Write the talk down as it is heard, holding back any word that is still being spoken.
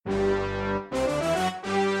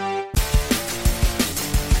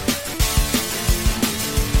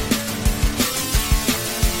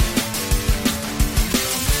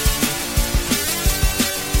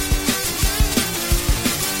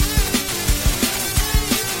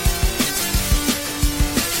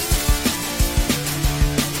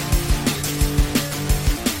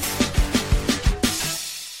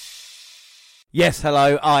Yes,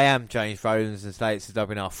 hello, I am James Rowlands and today it's the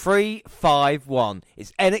WNR351.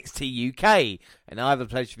 It's NXT UK and I have the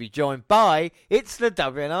pleasure to be joined by, it's the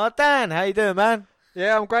WNRDan. How you doing, man?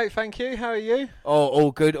 Yeah, I'm great, thank you. How are you? Oh,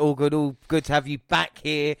 all good to have you back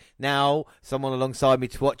here now, someone alongside me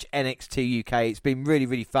to watch NXT UK. It's been really,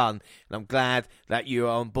 really fun and I'm glad that you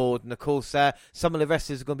are on board. And of course, some of the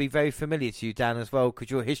wrestlers are going to be very familiar to you, Dan, as well, because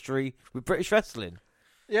your history with British wrestling.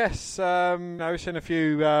 Yes, we've seen a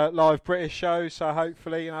few live British shows, so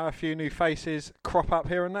hopefully, a few new faces crop up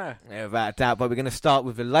here and there. Yeah, without a doubt, but we're going to start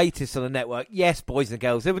with the latest on the network. Yes, boys and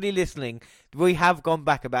girls, everybody listening, we have gone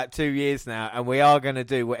back about 2 years now, and we are going to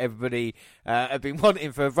do what everybody have been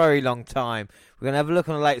wanting for a very long time. We're going to have a look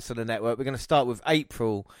on the latest on the network. We're going to start with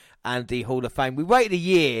April and the Hall of Fame. We waited a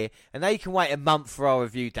year, and now you can wait a month for our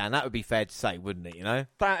review, Dan. That would be fair to say, wouldn't it,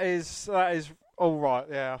 That is all right,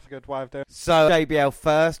 yeah, that's a good way of doing it. So, JBL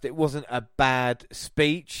first, it wasn't a bad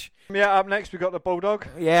speech. Yeah, up next we've got the Bulldog.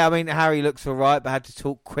 Yeah, I mean, Harry looks all right, but had to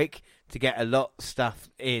talk quick to get a lot of stuff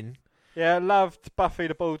in. Yeah, loved Buffy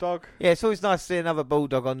the Bulldog. Yeah, it's always nice to see another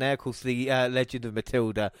Bulldog on there. Of course, the legend of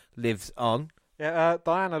Matilda lives on. Yeah,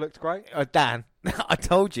 Diana looked great. Dan, I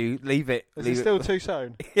told you, leave it. Is it still too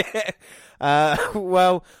soon? Yeah.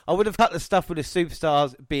 Well, I would have cut the stuff with the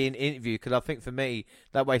superstars being interviewed because I think for me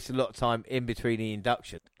that wasted a lot of time in between the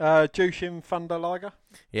induction. Jushin Thunder Liger.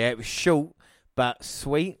 Yeah, it was short but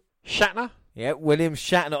sweet. Shatner. Yeah, William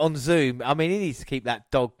Shatner on Zoom. I mean, he needs to keep that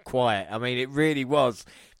dog quiet. I mean, it really was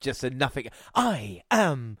just a nothing. I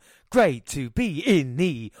am great to be in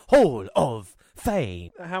the Hall of Fame.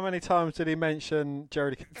 How many times did he mention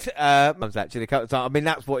Jerry? Actually, a couple of times. I mean,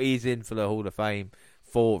 that's what he's in for the Hall of Fame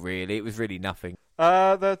for, really. It was really nothing.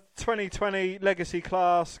 The 2020 Legacy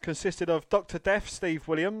class consisted of Dr. Death, Steve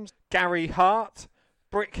Williams, Gary Hart,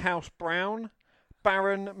 Brickhouse Brown,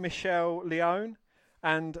 Baron Michelle Leone,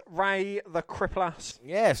 and Ray the Crippler.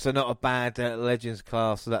 Yeah, so not a bad Legends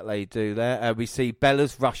class that they do there. We see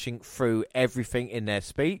Bella's rushing through everything in their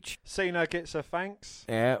speech. Cena gets her thanks.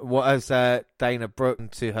 Yeah, what has Dana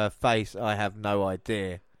Brooke to her face? I have no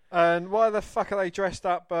idea. And why the fuck are they dressed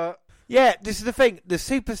up? But yeah, this is the thing. The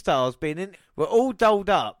superstars being in, we're all dolled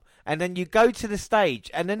up, and then you go to the stage,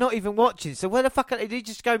 and they're not even watching. So where the fuck are they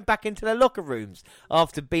just going back into their locker rooms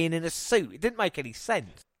after being in a suit? It didn't make any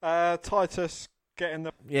sense. Titus getting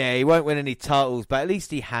the... Yeah, he won't win any titles, but at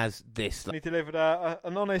least he has this. He delivered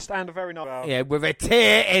an honest and a very nice... Yeah, with a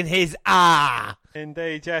tear in his eye.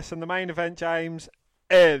 Indeed, yes. And the main event, James,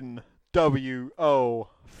 NWO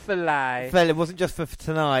for life. It wasn't just for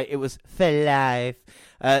tonight, it was for life.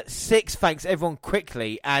 Six thanks everyone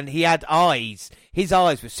quickly, and he had eyes. His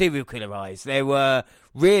eyes were serial killer eyes. They were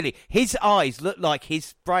really... His eyes looked like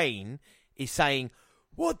his brain is saying...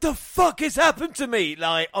 What the fuck has happened to me?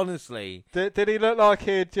 Like, honestly. Did he look like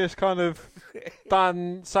he'd just kind of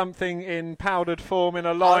done something in powdered form in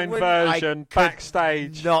a line version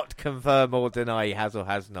backstage? Not confirm or deny he has or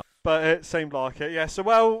has not. But it seemed like it, yeah. So,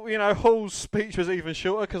 well, Hall's speech was even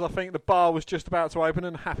shorter because I think the bar was just about to open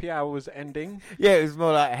and happy hour was ending. Yeah, it was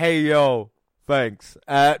more like, hey, yo, thanks.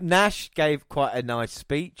 Nash gave quite a nice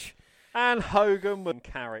speech. And Hogan was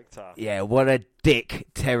character. Yeah, what a dick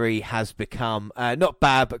Terry has become. Not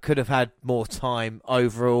bad, but could have had more time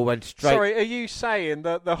overall. Went straight. Sorry, are you saying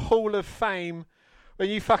that the Hall of Fame, when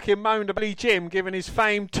you fucking moaned at Billy Jim giving his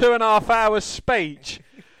Fame 2.5 hours speech,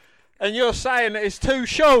 and you're saying that it's too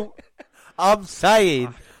short? I'm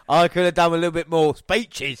saying I could have done a little bit more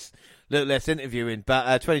speeches, a little less interviewing. But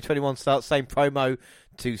 2021 starts, same promo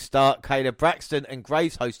to start. Kayla Braxton and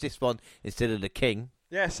Graves host this one instead of the King.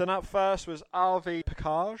 Yes, and up first was RV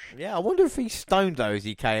Picage. Yeah, I wonder if he's stoned though as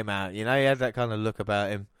he came out. He had that kind of look about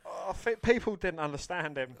him. I think people didn't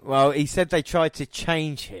understand him. Well, he said they tried to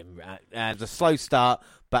change him. A slow start,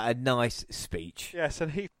 but a nice speech. Yes,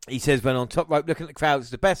 and he says when on top rope, looking at the crowd, it's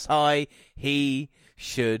the best high he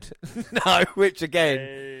should know, which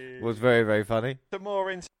again was very, very funny. The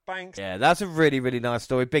more in Banks. Yeah, that's a really, really nice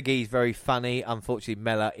story. Big E's very funny. Unfortunately,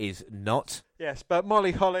 Mella is not. Yes, but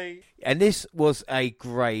Molly Holly. And this was a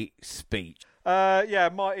great speech.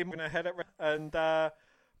 Mighty went ahead and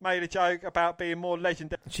made a joke about being more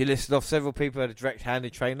legendary. She listed off several people who had a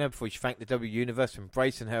direct-handed trainer before she thanked the W Universe for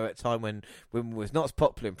embracing her at a time when women was not as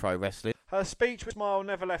popular in pro wrestling. Her speech with smile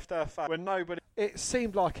never left her face when nobody... It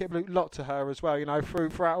seemed like it blew a lot to her as well,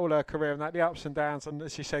 throughout all her career and that, the ups and downs, and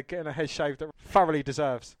as she said, getting her head shaved that thoroughly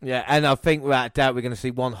deserves. Yeah, and I think without a doubt we're going to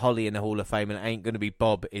see one Holly in the Hall of Fame, and it ain't going to be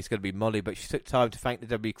Bob, it's going to be Molly, but she took time to thank the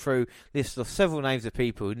W crew, listed off several names of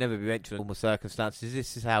people who'd never been mentioned in normal circumstances.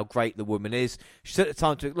 This is how great the woman is. She took the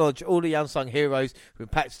time to acknowledge all the unsung heroes who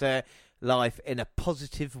impacted her life in a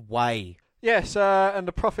positive way. Yes, and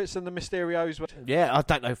the Prophets and the Mysterios were... Yeah, I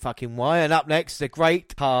don't know fucking why. And up next, the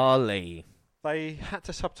Great Khali. They had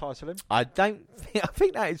to subtitle him. I think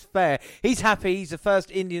that is fair. He's happy. He's the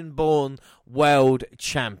first Indian-born world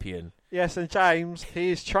champion. Yes, and James,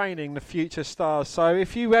 he is training the future stars. So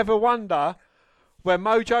if you ever wonder where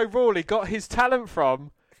Mojo Rawley got his talent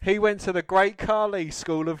from, he went to the Great Khali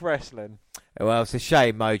School of Wrestling. Well, it's a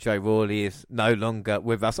shame Mojo Rawley is no longer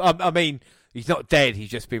with us. I mean, he's not dead.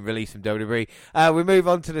 He's just been released from WWE. We move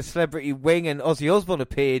on to the celebrity wing, and Ozzy Osbourne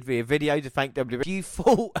appeared via video to thank WWE. You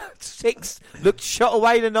thought Six looked shot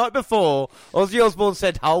away the night before. Ozzy Osbourne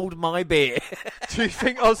said, "Hold my beer." Do you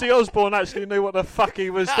think Ozzy Osbourne actually knew what the fuck he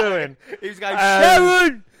was doing? He was going,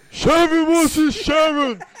 Sharon! Sharon, what's this,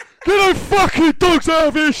 Sharon? Get those fucking dogs out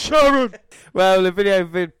of here, Sharon! Well, the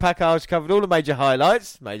video package covered all the major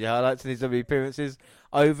highlights in his WWE appearances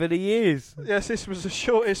over the years. Yes, this was the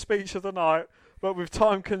shortest speech of the night, but with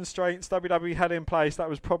time constraints WWE had in place, that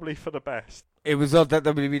was probably for the best. It was odd that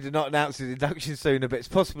WWE did not announce his induction sooner, but it's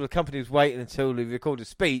possible the company was waiting until he recorded a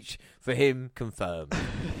speech for him confirmed.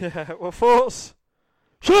 Yeah, well, thoughts?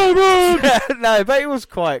 Sharon! No, but it was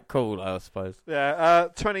quite cool, I suppose. Yeah,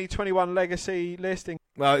 2021 legacy listing.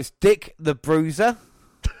 Well, it's Dick the Bruiser.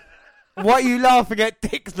 What are you laughing at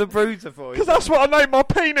Dick the Bruiser for? Because that's what I named my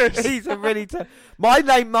penis. He's a really... mine,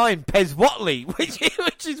 Pez Watley, which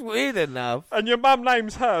is weird enough. And your mum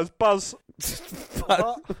names hers Buzz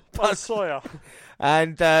Sawyer.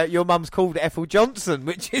 And your mum's called Ethel Johnson,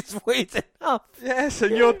 which is weird enough. Yes,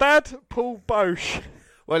 and your dad, Paul Bosch.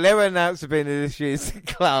 Well, they were announced to be in this year's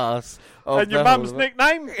class. And your mum's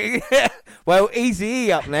nickname? Well,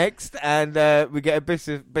 Eazy-E up next, and we get a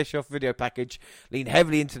Bischoff video package, lean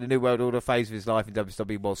heavily into the New World Order phase of his life in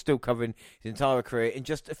WWE while still covering his entire career in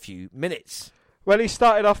just a few minutes. Well, he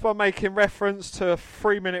started off by making reference to a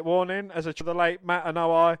 3-minute warning as a the late Matt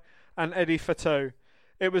Anoa'i and Eddie Fatu.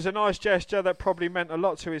 It was a nice gesture that probably meant a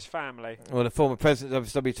lot to his family. Well, the former president of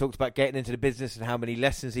WWE talked about getting into the business and how many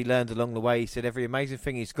lessons he learned along the way. He said every amazing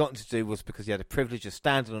thing he's gotten to do was because he had the privilege of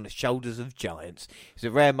standing on the shoulders of giants. It's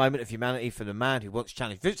a rare moment of humanity for the man who once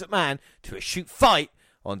challenged Vince McMahon to a shoot fight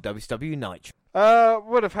on WCW Nitro.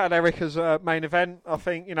 Would have had Eric as a main event, I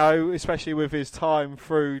think, especially with his time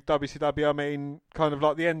through WCW. I mean, kind of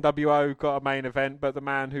like the NWO got a main event, but the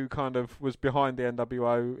man who kind of was behind the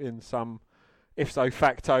NWO in some... if so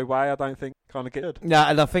facto way, I don't think kind of good. No,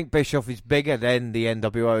 and I think Bischoff is bigger than the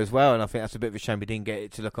NWO as well, and I think that's a bit of a shame we didn't get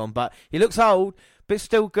it to look on. But he looks old, but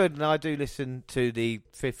still good, and I do listen to the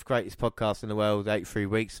 5th greatest podcast in the world, 83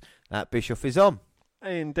 Weeks, that Bischoff is on.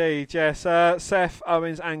 Indeed, yes. Seth,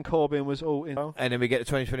 Owens and Corbin was all in. And then we get the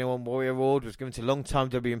 2021 Warrior Award, was given to long-time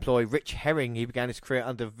WWE employee Rich Herring. He began his career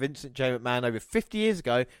under Vincent J. McMahon over 50 years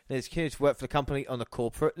ago, and has continued to work for the company on a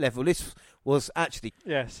corporate level. This was actually...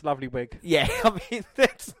 Yes, lovely wig. Yeah, I mean,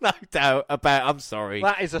 there's no doubt about... I'm sorry.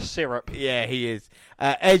 That is a syrup. Yeah, he is.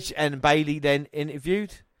 Edge and Bayley then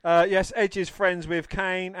interviewed. Yes, Edge is friends with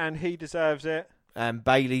Kane, and he deserves it. And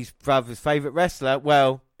Bayley's brother's favourite wrestler,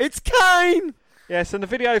 well, it's Kane! Yes, and the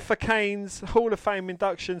video for Kane's Hall of Fame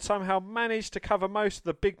induction somehow managed to cover most of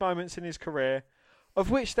the big moments in his career,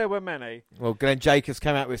 of which there were many. Well, Glenn Jacobs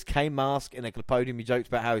came out with his Kane mask in a podium. He joked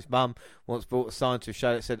about how his mum once brought a sign to a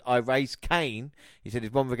show that said, "I raised Kane." He said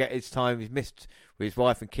his mum forget his time he's missed with his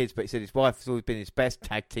wife and kids, but he said his wife has always been his best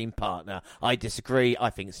tag team partner. I disagree. I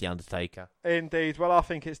think it's The Undertaker. Indeed. Well, I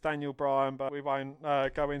think it's Daniel Bryan, but we won't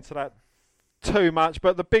go into that too much.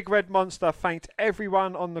 But the Big Red Monster thanked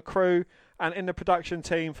everyone on the crew and in the production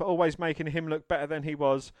team for always making him look better than he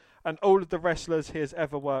was, and all of the wrestlers he has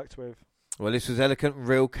ever worked with. Well, this was eloquent and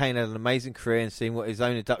real. Kane had an amazing career, and seeing what his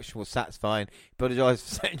own induction was satisfying. He apologised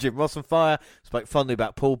for setting Jim Ross on fire, spoke fondly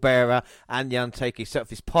about Paul Bearer and The Undertaker. He set off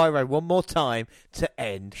his pyro one more time to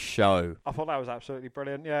end show. I thought that was absolutely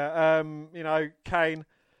brilliant. Yeah, Kane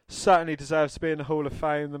certainly deserves to be in the Hall of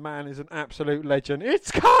Fame. The man is an absolute legend.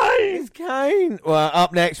 It's Kane! It's Kane! Well,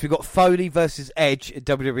 up next, we've got Foley versus Edge at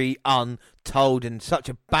WWE Untold, and such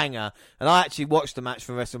a banger. And I actually watched the match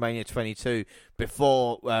from WrestleMania 22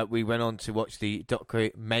 before we went on to watch the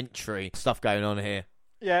documentary. Stuff going on here.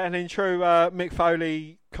 Yeah, and in true Mick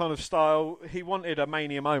Foley kind of style, he wanted a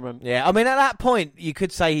Mania moment. Yeah, I mean, at that point, you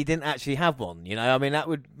could say he didn't actually have one, I mean, that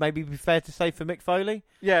would maybe be fair to say for Mick Foley.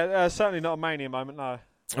 Yeah, certainly not a Mania moment, no.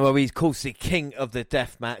 Well, he's called the King of the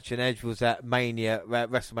Death Match, and Edge was at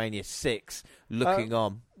WrestleMania 6, looking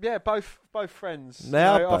on. Yeah, both friends. They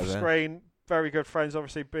are off both, screen, very good friends.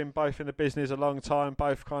 Obviously, been both in the business a long time.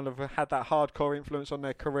 Both kind of had that hardcore influence on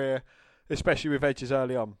their career, especially with Edge's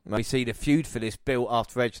early on. We see the feud for this built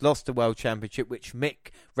after Edge lost the World Championship, which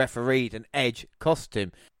Mick refereed, and Edge cost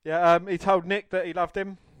him. Yeah, he told Nick that he loved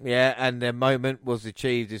him. Yeah, and their moment was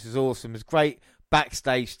achieved. This is awesome. It's great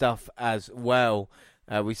backstage stuff as well.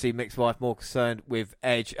 We see Mick's wife more concerned with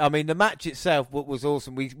Edge. I mean, the match itself was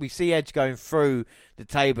awesome. We see Edge going through the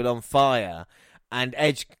table on fire, and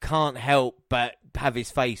Edge can't help but have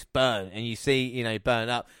his face burn, and you see, burn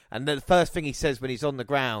up. And then the first thing he says when he's on the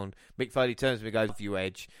ground, Mick Foley turns to him and goes, "I love you,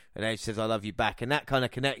 Edge," and Edge says, "I love you back." And that kind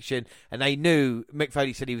of connection. And they knew, Mick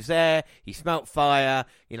Foley said he was there, he smelt fire,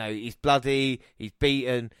 he's bloody, he's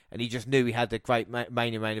beaten, and he just knew he had the great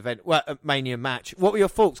Mania match. What were your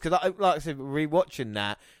thoughts? Because, like I said, rewatching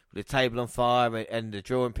that, with the table on fire and the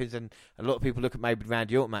drawing pins, and a lot of people look at maybe the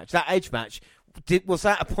Randy Orton match. That Edge match, was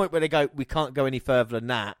that a point where they go, we can't go any further than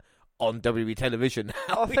that on WWE television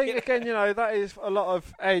now? I think, again, that is a lot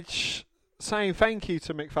of Edge saying thank you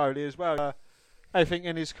to Mick Foley as well. I think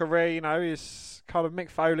in his career, is kind of Mick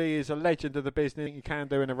Foley is a legend of the business you can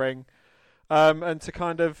do in a ring. And to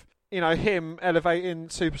kind of, him elevating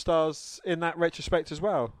superstars in that retrospect as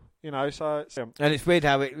well. So and it's weird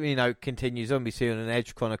how it continues on. We see on an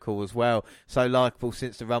Edge Chronicle as well. So likeable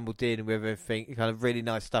since the Rumble did, and with everything, kind of really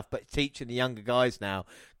nice stuff. But teaching the younger guys now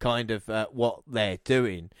kind of what they're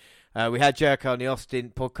doing. We had Jericho on the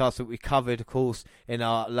Austin podcast that we covered, of course, in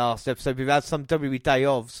our last episode. We've had some WWE Day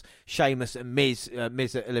Offs, Sheamus and Miz.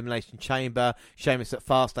 Miz at Elimination Chamber, Sheamus at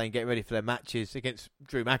Fastlane getting ready for their matches against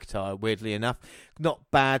Drew McIntyre, weirdly enough. Not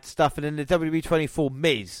bad stuff. And then the WWE24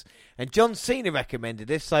 Miz. And John Cena recommended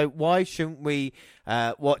this, so why shouldn't we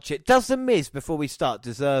watch it? Does the Miz, before we start,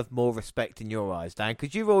 deserve more respect in your eyes, Dan?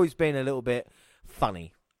 Because you've always been a little bit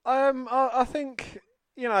funny. I think...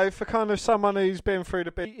 for kind of someone who's been through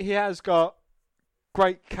the bit, he has got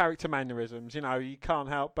great character mannerisms. You can't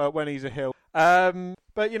help but when he's a heel. But,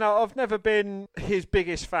 I've never been his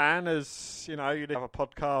biggest fan, as, you have a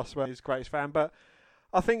podcast where he's his greatest fan. But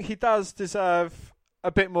I think he does deserve a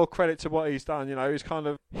bit more credit to what he's done. He's kind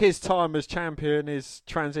of, his time as champion is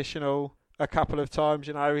transitional a couple of times.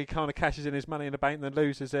 He kind of cashes in his Money in the Bank and then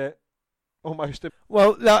loses it. Almost.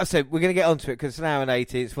 Well, like I said, we're going to get onto it because it's an hour and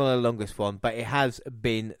 80. It's one of the longest ones, but it has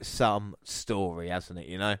been some story, hasn't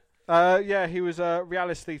it? Yeah, he was a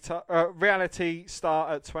reality star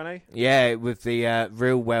at 20. Yeah, with the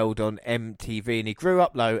Real World on MTV, and he grew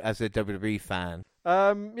up though as a WWE fan.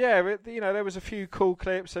 There was a few cool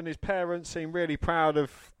clips, and his parents seemed really proud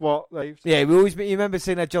of what they've. Yeah, you remember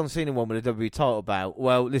seeing that John Cena one with the WWE title bout.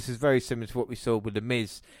 Well, this is very similar to what we saw with the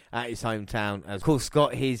Miz at his hometown. As of course,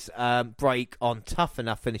 got his break on Tough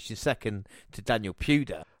Enough, finishing second to Daniel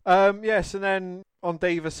Puder. Yes, and then on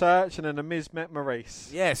Diva Search, and then the Miz met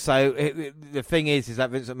Maurice. Yeah, so the thing is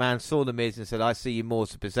that Vince McMahon saw the Miz and said, "I see you more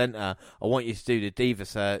as a presenter. I want you to do the Diva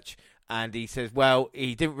Search." And he says, well,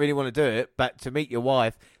 he didn't really want to do it, but to meet your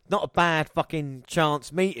wife, not a bad fucking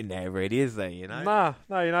chance meeting there, really, is there, No,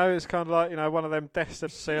 it's kind of like, one of them deaths to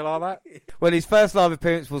see like that. Well, his first live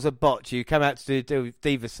appearance was a botch. He came out to do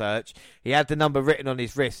Diva Search. He had the number written on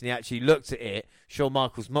his wrist, and he actually looked at it. Shawn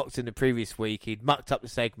Michaels mocked him the previous week. He'd mucked up the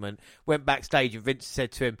segment, went backstage, and Vince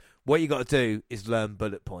said to him, what you got to do is learn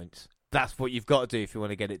bullet points. That's what you've got to do if you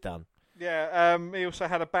want to get it done. Yeah, he also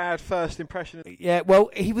had a bad first impression. Yeah,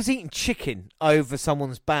 well, he was eating chicken over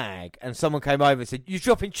someone's bag, and someone came over and said, "You're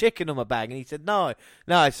dropping chicken on my bag." And he said, No,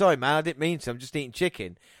 sorry, man, I didn't mean to. I'm just eating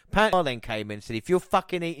chicken. Apparently, then came in and said, if you're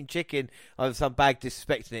fucking eating chicken over some bag,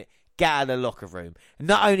 disrespecting it, get out of the locker room. And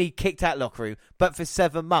not only kicked out the locker room, but for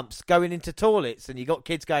 7 months, going into toilets, and you got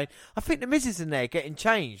kids going, I think the missus in there getting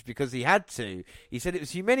changed because he had to. He said it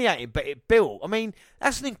was humiliating, but it built. I mean,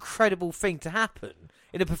 that's an incredible thing to happen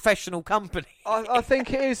in a professional company. I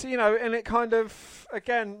think it is, and it kind of,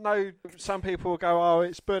 again, some people will go, oh,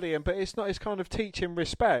 it's bullying, but it's not. It's kind of teaching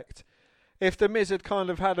respect. If the Miz had kind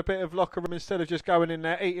of had a bit of locker room instead of just going in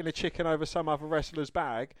there, eating a chicken over some other wrestler's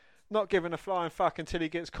bag, not giving a flying fuck until he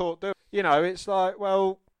gets caught doing it, it's like,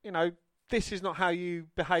 well, this is not how you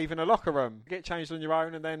behave in a locker room. Get changed on your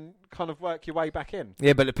own and then kind of work your way back in.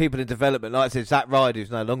 Yeah, but the people in development, like I said, Zack Ryder, who's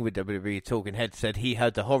no longer with WWE, Talking Head, said he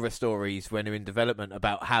heard the horror stories when they were in development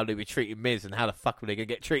about how they were treating Miz and how the fuck were they going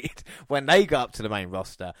to get treated when they got up to the main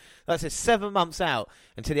roster. Like I said, 7 months out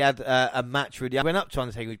until he had a match with the... I went up to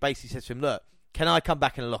Undertaker, who basically said to him, look, can I come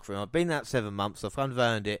back in the locker room? I've been out 7 months, I've kind of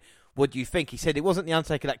earned it. What do you think? He said it wasn't the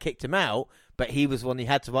Undertaker that kicked him out, but he was one he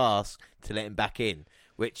had to ask to let him back in.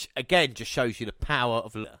 Which, again, just shows you the power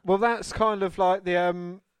of... Well, that's kind of like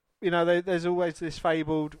the, there's always this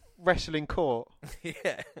fabled wrestling court.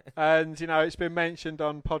 Yeah. And, it's been mentioned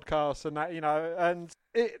on podcasts and that, and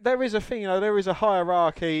there is a thing, there is a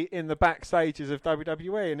hierarchy in the backstages of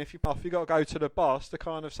WWE. And if you've got to go to the boss to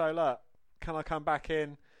kind of say, look, can I come back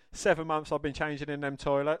in? 7 months I've been changing in them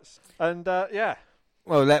toilets. And, yeah.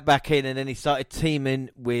 Well, let back in, and then he started teaming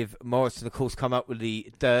with Morrison, of course, come up with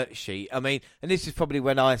the dirt sheet. I mean, and this is probably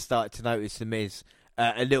when I started to notice The Miz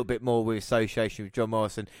a little bit more with association with John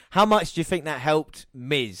Morrison. How much do you think that helped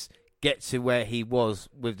Miz get to where he was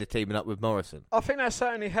with the teaming up with Morrison? I think that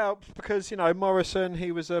certainly helped because, Morrison,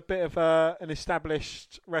 he was a bit of an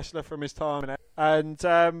established wrestler from his time. And,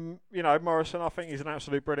 Morrison, I think he's an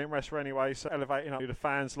absolute brilliant wrestler anyway, so elevating up who the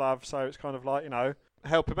fans love. So it's kind of like,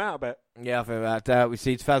 help him out a bit. Yeah, I think that. We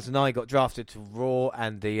see 2009 got drafted to Raw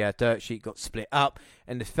and the dirt sheet got split up.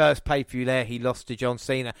 And the first pay-per-view there, he lost to John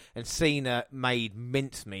Cena, and Cena made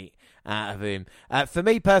mincemeat out of him. For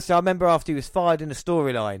me personally, I remember after he was fired in the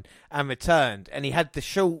storyline and returned, and he had the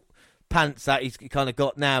short pants that he's kind of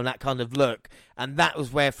got now, and that kind of look, and that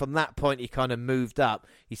was where from that point he kind of moved up.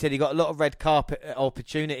 He said he got a lot of red carpet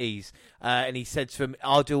opportunities, and he said to him,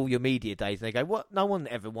 I'll do all your media days. And they go, what? No one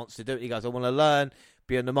ever wants to do it. He goes, I want to learn,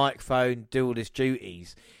 be on the microphone, do all his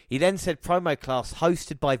duties. He then said promo class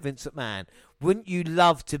hosted by Vince McMahon. Wouldn't you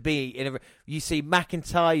love to be in a... You see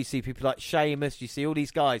McIntyre, you see people like Sheamus, you see all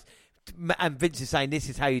these guys, and Vince is saying this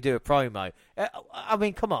is how you do a promo. I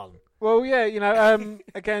mean, come on. Well, yeah,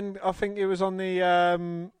 again, I think it was on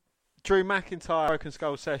the Drew McIntyre Broken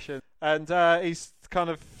Skull session, and he's kind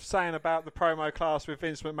of saying about the promo class with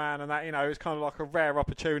Vince McMahon and that, it's kind of like a rare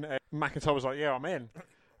opportunity. McIntyre was like, yeah, I'm in.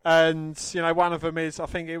 And, one of them is, I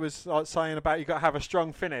think it was like saying about you got to have a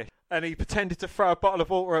strong finish. And he pretended to throw a bottle of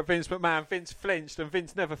water at Vince McMahon. Vince flinched, and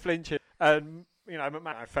Vince never flinches. And,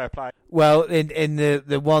 McMahon, fair play. Well, in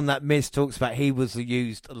the one that Miz talks about, he was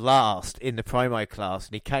used last in the promo class.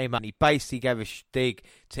 And he came up and he basically gave a dig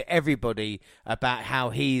to everybody about how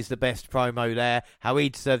he's the best promo there, how he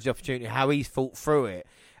deserves the opportunity, how he's fought through it.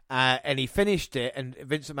 And he finished it, and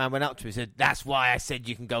Vince McMahon went up to him and said, that's why I said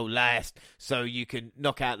you can go last, so you can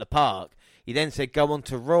knock out the park. He then said, go on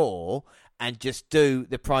to Raw and just do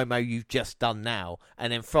the promo you've just done now.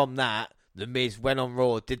 And then from that, The Miz went on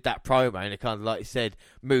Raw, did that promo, and it kind of, like you said,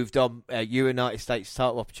 moved on. United States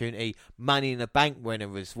title opportunity, Money in the Bank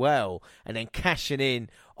winner as well. And then cashing in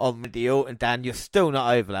on the WNRDan. You're still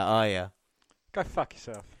not over that, are you? Go fuck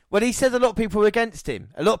yourself. Well, he said a lot of people were against him.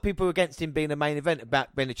 A lot of people were against him being the main event,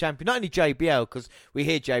 about being a champion. Not only JBL, because we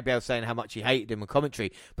hear JBL saying how much he hated him in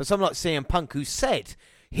commentary, but someone like CM Punk, who said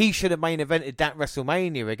he should have main evented that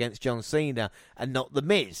WrestleMania against John Cena and not The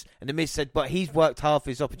Miz. And The Miz said, but he's worked hard for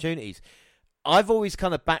his opportunities. I've always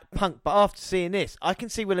kind of backed Punk, but after seeing this, I can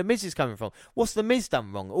see where The Miz is coming from. What's The Miz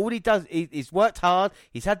done wrong? All he does is he's worked hard,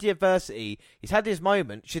 he's had the adversity, he's had his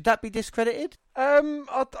moment. Should that be discredited?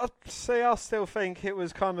 I still think it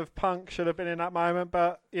was kind of Punk should have been in that moment,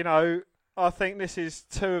 but, I think this is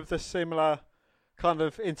two of the similar kind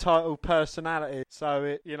of entitled personalities.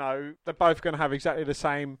 So, they're both going to have exactly the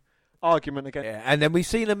same argument again. Yeah, and then we've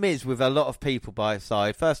seen The Miz with a lot of people by his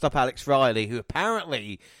side. First up, Alex Riley, who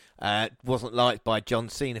apparently wasn't liked by John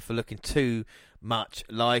Cena for looking too much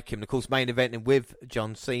like him. Of course, main eventing with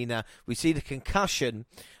John Cena. We see the concussion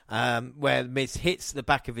where Miz hits the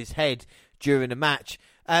back of his head during the match.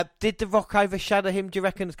 Did The Rock overshadow him, do you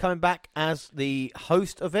reckon, as coming back as the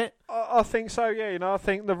host of it? I think so, yeah. I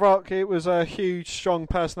think The Rock, it was a huge, strong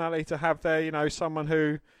personality to have there. Someone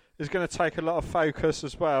who is going to take a lot of focus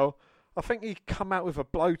as well. I think he come out with a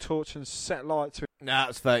blowtorch and set light to it. No, that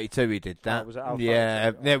was 32 he did that. Oh, was it Alpha?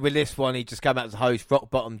 Yeah, with this one, he just came out as a host,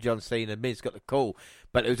 rock bottom John Cena, Miz got the call.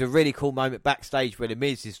 But it was a really cool moment backstage where the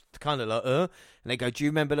Miz is kind of like, and they go, do you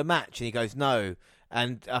remember the match? And he goes, no.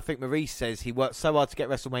 And I think Maurice says he worked so hard to get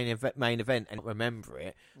WrestleMania main event and not remember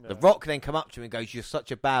it. No. The Rock then come up to him and goes, you're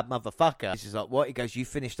such a bad motherfucker. He's like, what? He goes, you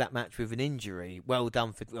finished that match with an injury. Well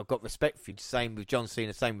done. I've got respect for you. Same with John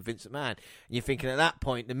Cena, same with Vince McMahon. And you're thinking at that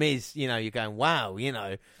point, The Miz, you're going, wow,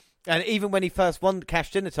 And even when he first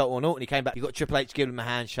cashed in the title on Orton, he came back. You got Triple H giving him a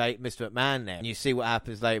handshake, Mr. McMahon there. And you see what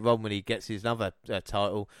happens later on when he gets his another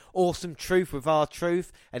title. Awesome Truth with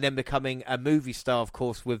R-Truth, and then becoming a movie star, of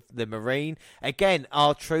course, with the Marine. Again,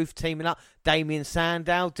 R-Truth teaming up. Damien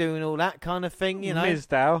Sandow doing all that kind of thing,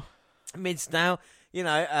 Mizdow, and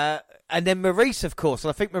then Maurice, of course. And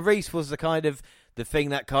I think Maurice was the thing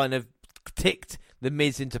that kind of ticked The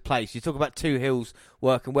Miz into place. You talk about two heels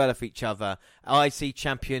working well with each other. IC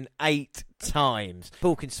champion 8 times.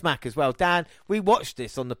 Talking smack as well. Dan, we watched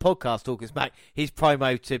this on the podcast, Talking Smack. His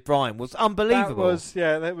promo to Bryan was unbelievable.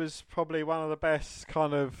 That was probably one of the best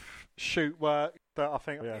kind of shoot work that I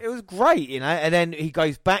think. Yeah. It was great, And then he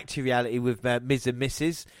goes back to reality with Miz and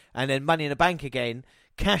Mrs. And then Money in the Bank again.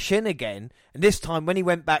 cash in again. And this time, when he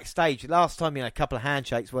went backstage, last time, a couple of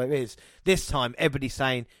handshakes, where it is. This time, everybody's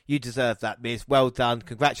saying, you deserve that, Miz. Well done.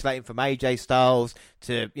 Congratulating from AJ Styles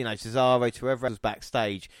to, Cesaro, to whoever else was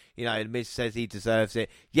backstage. And Miz says he deserves it.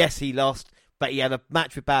 Yes, he lost, but he had a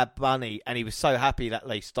match with Bad Bunny, and he was so happy that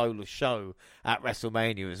they stole the show at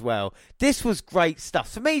WrestleMania as well. This was great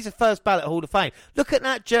stuff. For me, he's a first ballot Hall of Fame. Look at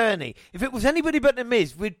that journey. If it was anybody but The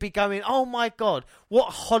Miz, we'd be going, oh my God,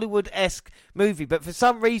 what Hollywood-esque movie. But for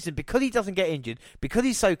some reason, because he doesn't get injured, because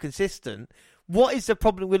he's so consistent, what is the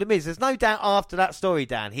problem with The Miz? There's no doubt after that story,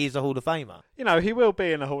 Dan, he's a Hall of Famer. He will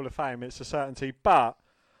be in the Hall of Fame, it's a certainty, but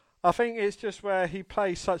I think it's just where he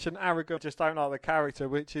plays such an arrogant, just don't like the character,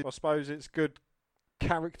 which is, I suppose it's good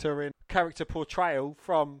character portrayal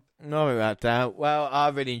from... No, without doubt. Well, I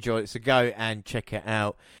really enjoyed it, so go and check it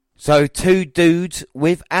out. So, two dudes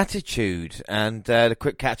with attitude, and the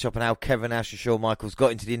quick catch-up on how Kevin Nash and Shawn Michaels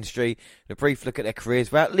got into the industry, and a brief look at their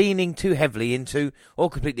careers without leaning too heavily into or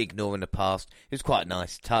completely ignoring the past. It was quite a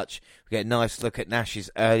nice touch. We get a nice look at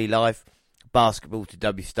Nash's early life, basketball to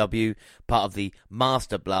WCW, part of the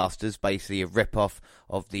Master Blasters, basically a rip-off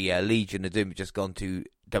of the Legion of Doom, had just gone to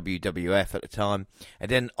WWF at the time.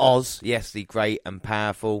 And then Oz, yes, the great and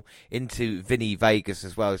powerful, into Vinny Vegas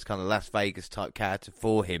as well, as kind of Las Vegas type character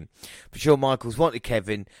for him. But Shawn Michaels wanted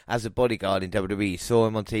Kevin as a bodyguard in WWE. He saw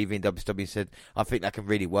him on TV in WCW and said, I think that can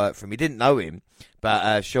really work for him. He didn't know him,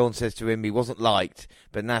 but Shawn says to him he wasn't liked,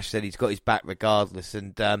 but Nash said he's got his back regardless,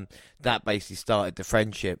 and that basically started the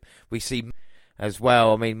friendship. We see as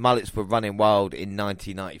well, mullets were running wild in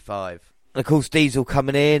 1995. And of course, Diesel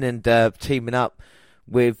coming in and teaming up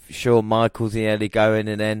with Shawn Michaels in the early going,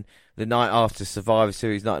 and then the night after Survivor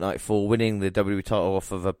Series 1994, winning the WWE title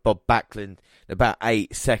off of Bob Backlund in about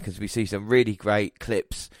 8 seconds. We see some really great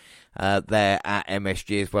clips there at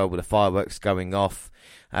MSG as well, with the fireworks going off.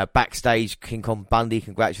 Backstage, King Kong Bundy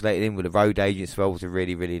congratulated him with the road agent as well. Was a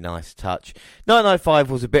really, really nice touch. 1995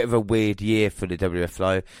 was a bit of a weird year for the WWF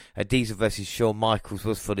flow. Diesel versus Shawn Michaels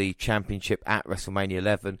was for the championship at WrestleMania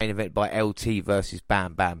 11. Main event by LT versus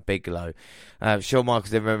Bam Bam Bigelow. Shawn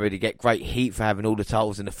Michaels then remembered to get great heat for having all the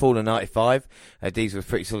titles in the fall of 95. Diesel was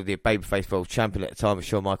pretty solidly a babyface world champion at the time, with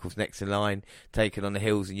Shawn Michaels next in line, taking on the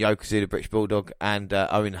heels and Yokozuna, the British Bulldog, and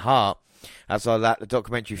Owen Hart. Outside of that, the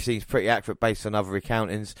documentary seems pretty accurate based on other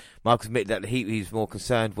accountings. Michaels admitted that the heat he was more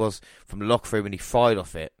concerned was from the locker room, and he fried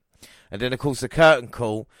off it. And then, of course, the curtain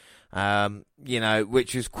call,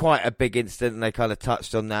 which was quite a big incident, and they kind of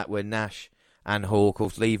touched on that when Nash and Hall, of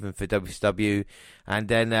course, leaving for WCW. And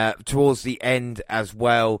then towards the end as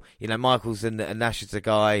well, Michaels and Nash is the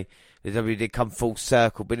guy. The WWE did come full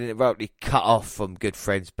circle, but didn't abruptly cut off from good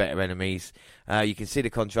friends, better enemies. You can see the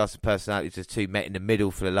contrast of personalities as two met in the middle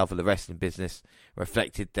for the love of the wrestling business,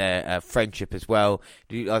 reflected their friendship as well.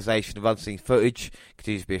 The utilisation of unseen footage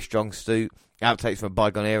continues to be a strong suit. Outtakes from a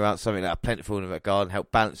bygone era, something that are plentiful in the regard, and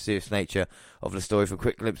help balance the serious nature of the story. From a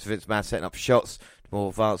quick glimpse of Vince McMahon setting up shots, to more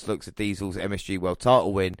advanced looks at Diesel's MSG World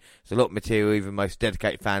title win. There's a lot of material even most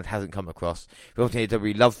dedicated fan hasn't come across. We often hear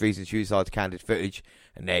WWE loves reasons to use candid footage,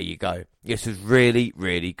 and there you go. This was really,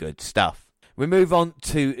 really good stuff. We move on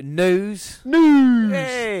to news.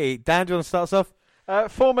 Hey, Dan, do you want to start us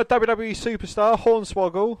off? Former WWE superstar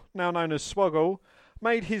Hornswoggle, now known as Swoggle,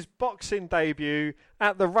 made his boxing debut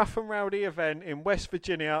at the Rough and Rowdy event in West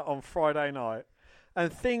Virginia on Friday night.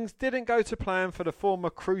 And things didn't go to plan for the former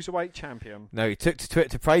Cruiserweight champion. No, he took to Twitter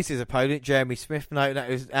to praise his opponent, Jeremy Smith, noting that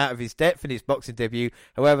he was out of his depth in his boxing debut.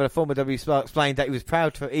 However, the former WWE star explained that he was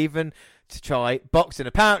proud for even to try boxing.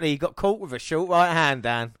 Apparently, he got caught with a short right hand,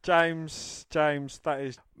 Dan. James, that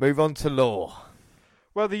is... Move on to law.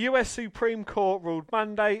 Well, the US Supreme Court ruled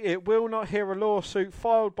Monday it will not hear a lawsuit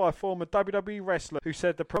filed by a former WWE wrestler who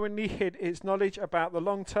said the prominently hid its knowledge about the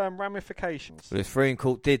long-term ramifications. The Supreme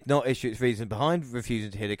Court did not issue its reason behind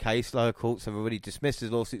refusing to hear the case. Lower courts have already dismissed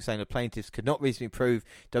his lawsuit, saying the plaintiffs could not reasonably prove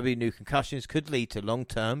WWE new concussions could lead to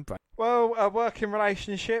long-term brain. Well, a working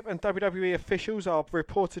relationship and WWE officials are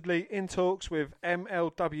reportedly in talks with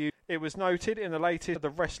MLW. It was noted in the latest of the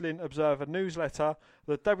Wrestling Observer newsletter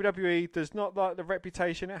that WWE does not like the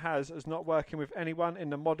reputation it has as not working with anyone in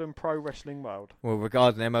the modern pro wrestling world. Well,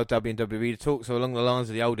 regarding MLW and WWE, the talks are along the lines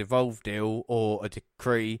of the old Evolve deal or a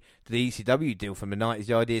decree to the ECW deal from the 90s.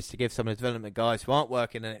 The idea is to give some of the development guys who aren't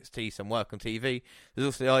working in NXT some work on TV. There's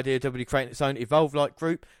also the idea of WWE creating its own Evolve-like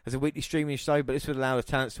group as a weekly streaming show, but this would allow the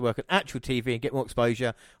talents to work on actual TV and get more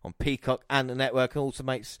exposure on Peacock and the network, and also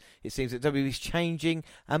makes it seems that WWE is changing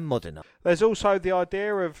and modernizing odd enough. There's also the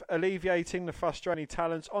idea of alleviating the frustrating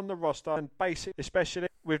talents on the roster and basic, especially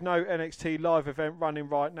with no NXT live event running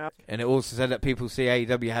right now. And it also said that people see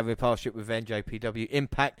AEW having a partnership with NJPW,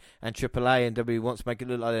 Impact and AAA, and WWE wants to make it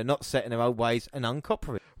look like they're not set in their old ways and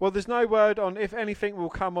uncooperative. Well, there's no word on if anything will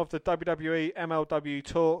come of the WWE MLW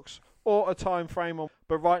talks or a time frame on,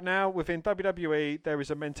 but right now within WWE there is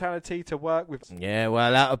a mentality to work with. Yeah,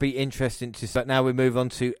 well, that'll be interesting to see. But now we move on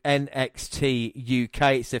to NXT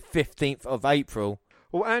UK. It's the 15th of April.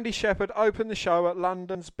 Well, Andy Shepherd opened the show at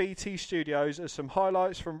London's BT Studios as some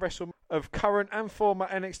highlights from WrestleMania of current and former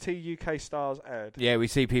NXT UK stars aired. Yeah, we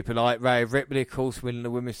see people like Rhea Ripley, of course, winning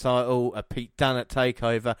the women's title, Pete Dunne at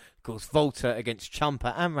TakeOver, of course, Volta against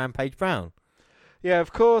Ciampa and Rampage Brown. Yeah,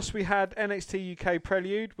 of course, we had NXT UK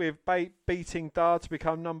Prelude with Bate beating Dar to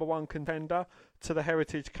become #1 contender to the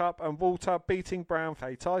Heritage Cup and Walter beating Brown for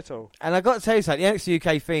a title. And I got to tell you something, the NXT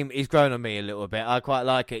UK theme is growing on me a little bit. I quite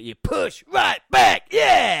like it. You push right back,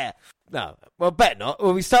 yeah! No, well, bet not.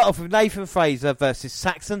 Well, we start off with Nathan Fraser versus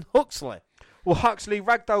Saxon Huxley. Well, Huxley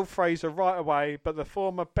ragdolled Fraser right away, but the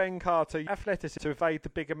former Ben Carter athleticism to evade the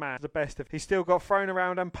bigger man, the best of. He still got thrown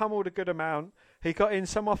around and pummeled a good amount. He got in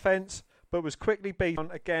some offence, but was quickly beaten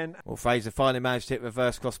again. Well, Fraser finally managed to hit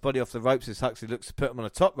reverse crossbody off the ropes as Huxley looks to put him on a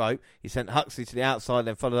top rope. He sent Huxley to the outside,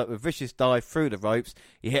 then followed up with a vicious dive through the ropes.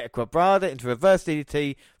 He hit a quadrada into reverse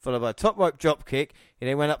DDT, followed by a top rope drop kick. He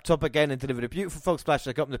then went up top again and delivered a beautiful frog splash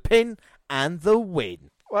that got him the pin and the win.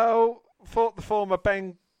 Well, thought the former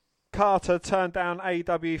Ben Carter turned down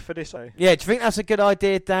AEW for this. Yeah, do you think that's a good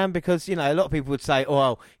idea, Dan? Because, you know, a lot of people would say, oh,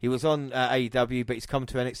 well, he was on AEW, but he's come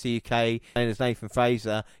to NXT UK, and as Nathan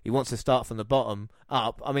Fraser, he wants to start from the bottom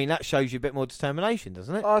up. I mean, that shows you a bit more determination,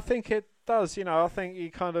 doesn't it? I think it does. You know, I think he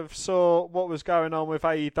kind of saw what was going on with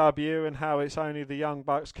AEW and how it's only the Young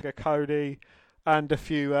Bucks, Cody, and a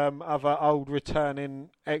few other old returning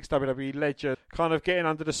ex-WWE legends kind of getting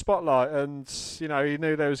under the spotlight. And, you know, he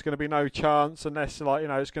knew there was going to be no chance unless, like, you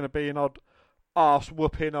know, it's going to be an odd arse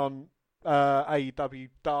whooping on AEW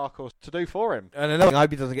Dark or to do for him. And another thing, I hope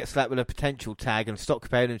he doesn't get slapped with a potential tag and stop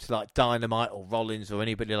comparing him to, like, Dynamite or Rollins or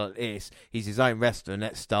anybody like this. He's his own wrestler, and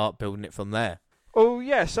let's start building it from there. Oh,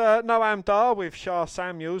 yes, Noam Dar with Shah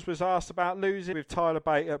Samuels was asked about losing with Tyler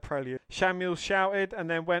Bate at Prelude. Samuels shouted and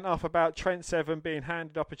then went off about Trent Seven being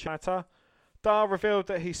handed up a chatter. Dar revealed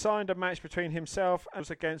that he signed a match between himself and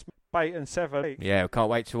was against Bate and Seven. Yeah, can't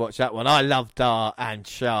wait to watch that one. I love Dar and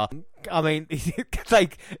Shah. I mean, it's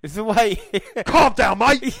the way... Calm down,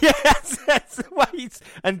 mate! Yes, that's the way.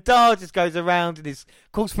 And Dar just goes around and is...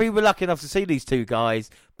 Of course, we were lucky enough to see these two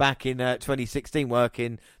guys back in 2016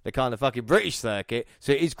 working the kind of fucking British circuit.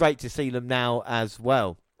 So it is great to see them now as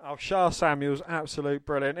well. Oh, Shah Samuels, absolute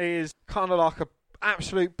brilliant. He is kind of like an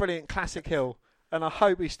absolute brilliant classic heel. And I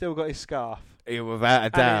hope he's still got his scarf. Yeah, without a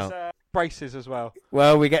doubt. And his braces as well.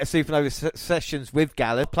 Well, we get Supernova sessions with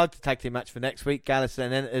Gallus. Plugged the tag team match for next week. Gallus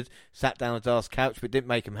then entered, sat down on Dar's couch, but didn't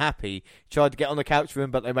make him happy. He tried to get on the couch with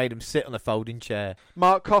him, but they made him sit on a folding chair.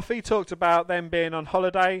 Mark Coffey talked about them being on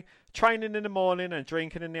holiday, training in the morning and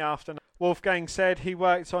drinking in the afternoon. Wolfgang said he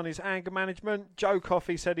worked on his anger management. Joe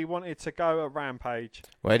Coffey said he wanted to go at Rampage.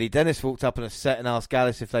 Well, Eddie Dennis walked up on a set and asked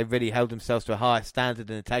Gallus if they really held themselves to a higher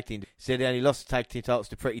standard in the tag team. He said he only lost the tag team titles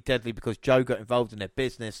to Pretty Deadly because Joe got involved in their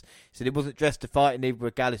business. He said he wasn't dressed to fight and neither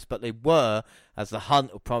were Gallus, but they were, as the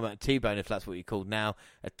Hunt or Prominent T-Bone, if that's what you called now,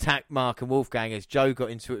 attacked Mark and Wolfgang as Joe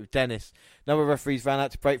got into it with Dennis. Number of referees ran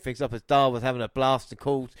out to break things up as Dar was having a blast and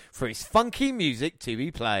called for his funky music to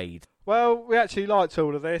be played. Well, we actually liked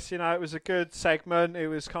all of this. You know, it was a good segment. It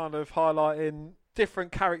was kind of highlighting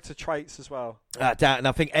different character traits as well. And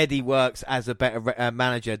I think Eddie works as a better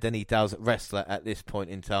manager than he does wrestler at this point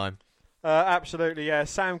in time. Absolutely, yeah.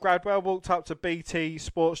 Sam Gradwell walked up to BT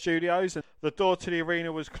Sports Studios and the door to the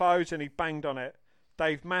arena was closed and he banged on it.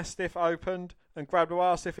 Dave Mastiff opened and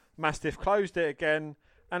Gradwell asked if Mastiff closed it again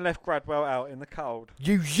and left Gradwell out in the cold.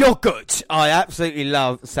 You yogurt! I absolutely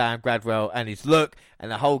love Sam Gradwell and his look and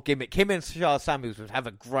the whole gimmick. Him and Shah Samuels would have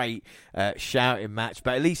a great shouting match,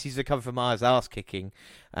 but at least he's recovered from Myers' ass kicking.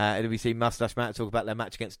 And we see Mustache Mountain talk about their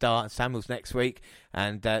match against Dart and Samuels next week,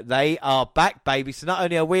 and they are back, baby. So not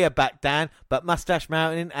only are we back, Dan, but Mustache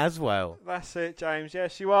Mountain as well. That's it, James.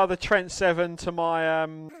 Yes, you are the Trent Seven to my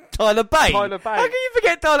Tyler Bate. Tyler Bate. How can you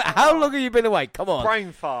forget Tyler? How long have you been away? Come on.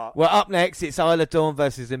 Brain fart. Well, up next, it's Isla Dawn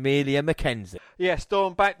versus Amelia McKenzie. Yes,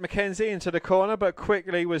 Dawn backed McKenzie into the corner, but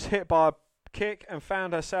quickly was hit by a kick and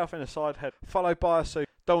found herself in a side head, followed by a super.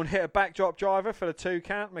 Dawn hit a backdrop driver for the 2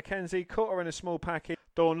 count. McKenzie caught her in a small package.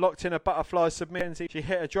 Dawn locked in a butterfly submission. She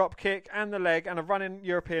hit a drop kick and the leg and a running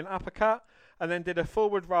European uppercut. and then did a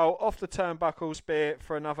forward roll off the turnbuckle spear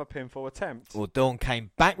for another pinfall attempt. Well, Dawn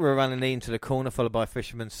came back with a running knee into the corner, followed by a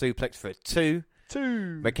fisherman suplex for a 2.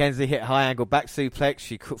 Mackenzie hit a high angle back suplex.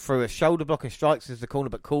 She threw a shoulder block and strikes into the corner,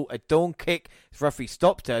 but caught a Dawn kick. The referee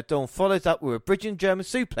stopped her. Dawn follows up with a bridging German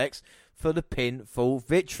suplex for the pinfall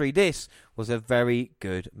victory. This was a very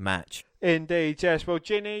good match. Indeed, yes. Well,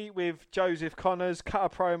 Ginny with Joseph Connors cut a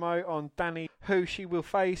promo on Danny, who she will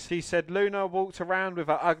face. She said Luna walked around with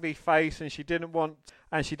her ugly face and she didn't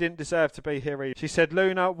deserve to be here either. She said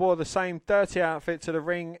Luna wore the same dirty outfit to the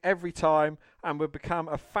ring every time and would become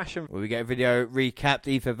a fashion. Well, we get a video recapped.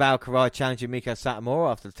 Eva Valkyrie challenging Miko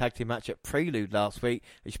Satomura after the tag team match at Prelude last week.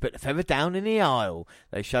 She put the feather down in the aisle.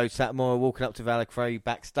 They showed Satomura walking up to Valkyrie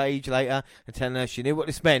backstage later and telling her she knew what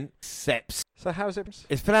this meant. Seps. So how's it?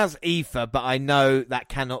 It's pronounced Aoife, but I know that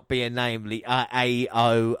cannot be a name. A-O-I-F-E.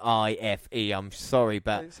 I'm sorry,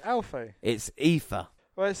 but it's Alfie. It's Aoife.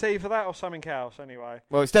 Well, it's either that or something else, anyway.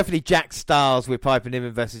 Well, it's definitely Jack Stars with Piper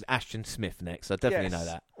Niven versus Ashton Smith next. I definitely know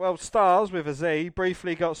that. Well, Stars with a Z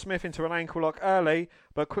briefly got Smith into an ankle lock early,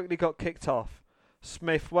 but quickly got kicked off.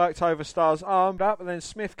 Smith worked over Stars' arm up, and then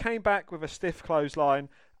Smith came back with a stiff clothesline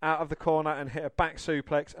out of the corner and hit a back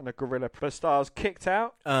suplex and a gorilla. But Stars kicked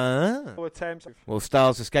out. Attempts. Well,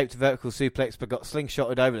 Stars escaped a vertical suplex but got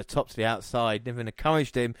slingshotted over the top to the outside. Niven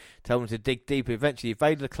encouraged him, told him to dig deeper. Eventually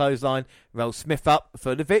evaded the clothesline, rolled Smith up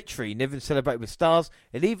for the victory. Niven celebrated with Stars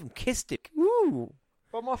and even kissed him. Woo!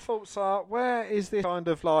 Well, my thoughts are, where is this kind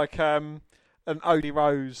of like an Odie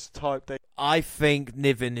Rose type thing? I think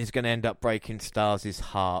Niven is going to end up breaking Stars'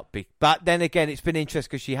 heart. But then again, it's been interesting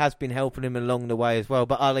because she has been helping him along the way as well.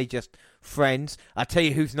 But are they just friends? I tell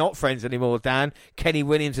you who's not friends anymore, Dan. Kenny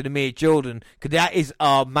Williams and Amir Jordan. Because that is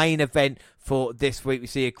our main event for this week. We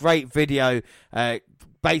see a great video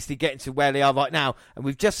basically getting to where they are right now. And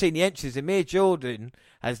we've just seen the entries. Amir Jordan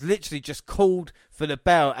has literally just called for the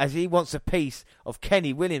bell as he wants a piece of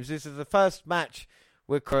Kenny Williams. This is the first match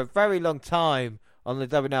for a very long time on the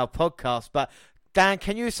WNR podcast. But Dan,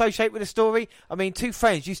 can you associate with the story? I mean, two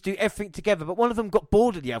friends used to do everything together, but one of them got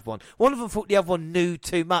bored of the other one. One of them thought the other one knew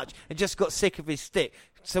too much and just got sick of his stick.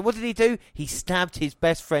 So what did he do? He stabbed his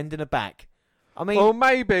best friend in the back. I mean, well,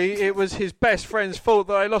 maybe it was his best friend's fault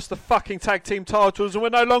that they lost the fucking tag team titles and were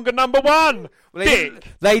no longer number one. Well,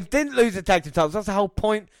 they didn't lose the tag team titles. That's the whole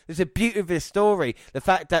point. There's the beauty of this story. The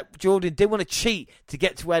fact that Jordan didn't want to cheat to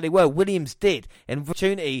get to where they were. Williams did. And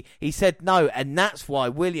opportunity, he said no. And that's why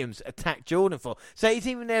Williams attacked Jordan for. So it's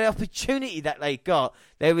even the opportunity that they got.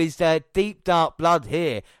 There is deep, dark blood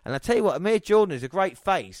here. And I tell you what, Amir Jordan is a great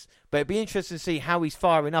face. But it'd be interesting to see how he's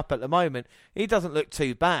firing up at the moment. He doesn't look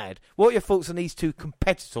too bad. What are your thoughts on these two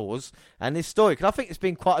competitors and this story? Because I think it's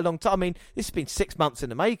been quite a long time. I mean, this has been 6 months in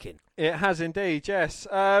the making. It has indeed, yes.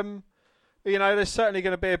 You know, there's certainly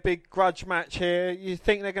going to be a big grudge match here. You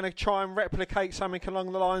think they're going to try and replicate something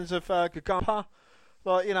along the lines of Gagapa?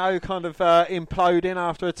 Like, you know, kind of imploding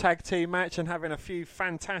after a tag team match and having a few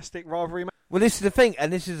fantastic rivalry matches. Well, this is the thing,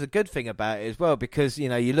 and this is a good thing about it as well, because, you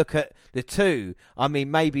know, you look at the two. I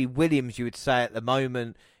mean, maybe Williams, you would say at the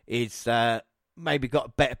moment, is maybe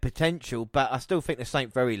got better potential, but I still think there's something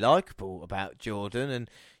very likeable about Jordan, and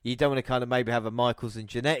you don't want to kind of maybe have a Michaels and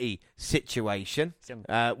Jannetty situation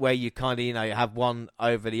where you kind of, you know, you have one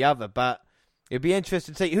over the other, but it'd be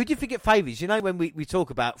interesting to see. Who do you think it favours? You know, when we talk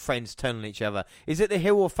about friends turning on each other, is it the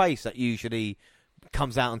heel or face that usually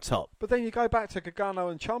comes out on top? But then you go back to Gargano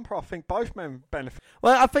and Ciampa. I think both men benefit.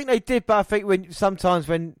 Well, I think they did, but I think sometimes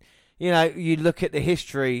when you know you look at the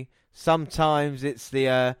history, sometimes it's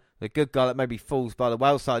the good guy that maybe falls by the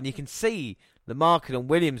wayside, and you can see the marking on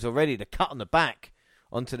Williams already, the cut on the back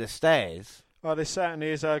onto the stairs. Well, this certainly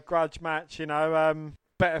is a grudge match. You know,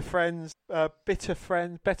 better friends, better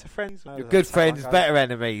friends. No, good friends, better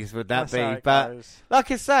enemies, would that be? But goes.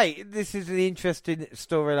 Like I say, this is an interesting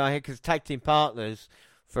storyline here because tag team partners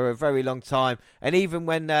for a very long time. And even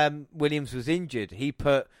when Williams was injured, he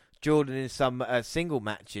put Jordan in some single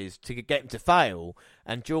matches to get him to fail.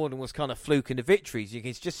 And Jordan was kind of fluking the victories. You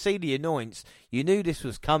can just see the annoyance. You knew this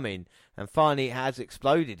was coming. And finally it has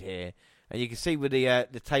exploded here. And you can see with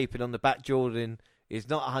the taping on the back, Jordan is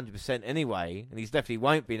not 100% anyway, and he's definitely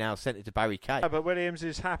won't be now sent it to Barry Kay. Yeah, but Williams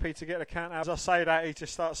is happy to get the count out. As I say that, he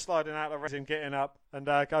just starts sliding out of the ring, getting up, and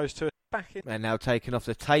goes to back in. And now taking off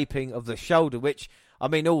the taping of the shoulder, which, I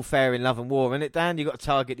mean, all fair in love and war, isn't it, Dan? You've got to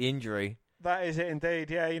target the injury. That is it indeed,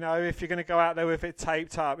 yeah. You know, if you're going to go out there with it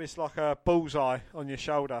taped up, it's like a bullseye on your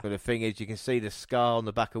shoulder. But the thing is, you can see the scar on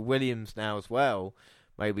the back of Williams now as well.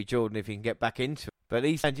 Maybe Jordan, if he can get back into it. But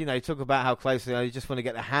he said, you know, talk about how closely they just want to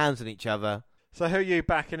get their hands on each other. So who are you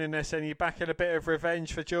backing in this? And are you backing a bit of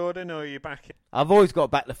revenge for Jordan, or are you backing... I've always got to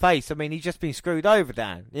back the face. I mean, he's just been screwed over,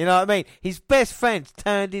 Dan. You know what I mean? His best friend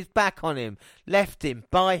turned his back on him, left him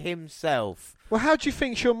by himself. Well, how do you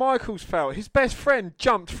think Shawn Michaels felt? His best friend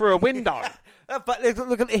jumped through a window. But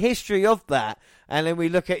look at the history of that. And then we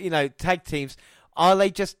look at, tag teams. Are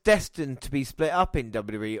they just destined to be split up in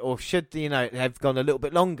WWE, or should, have gone a little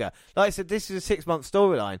bit longer? Like I said, this is a 6-month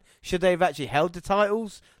storyline. Should they have actually held the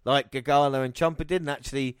titles, like Gargano and Ciampa did, and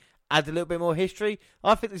actually add a little bit more history?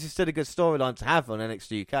 I think this is still a good storyline to have on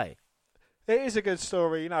NXT UK. It is a good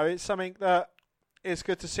story. It's something that it's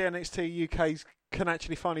good to see NXT UK can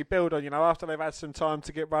actually finally build on. After they've had some time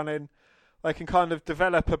to get running, they can kind of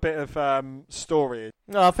develop a bit of story.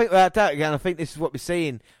 No, I think without doubt, again, I think this is what we're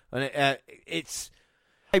seeing. And it's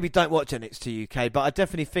maybe don't watch NXT UK, but I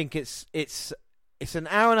definitely think it's an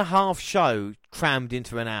hour and a half show crammed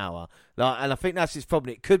into an hour. And I think that's its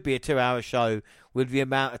problem. It could be a 2-hour show with the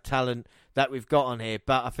amount of talent that we've got on here.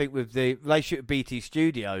 But I think with the relationship with BT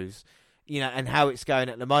Studios, and how it's going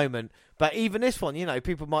at the moment. But even this one,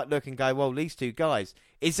 people might look and go, well, these two guys,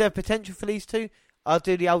 is there potential for these two? I'll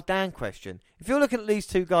do the old Dan question. If you're looking at these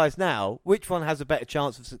two guys now, which one has a better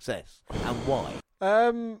chance of success and why?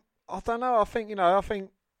 I don't know. I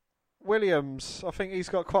think Williams, I think he's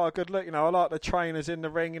got quite a good look. I like the trainers in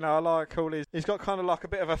the ring. I like all his... He's got kind of like a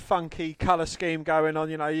bit of a funky colour scheme going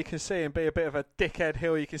on. You can see him be a bit of a dickhead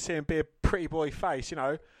heel. You can see him be a pretty boy face,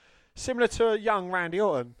 Similar to a young Randy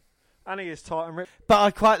Orton. And he is tight and ripped.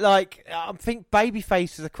 But I think baby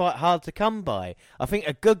faces are quite hard to come by. I think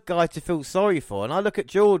a good guy to feel sorry for. And I look at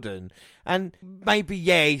Jordan, and maybe,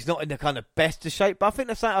 he's not in the kind of best of shape, but I think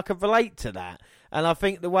that's something I can relate to that. And I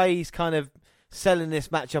think the way he's kind of selling this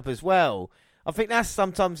matchup as well, I think that's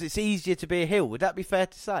sometimes it's easier to be a heel. Would that be fair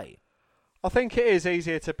to say? I think it is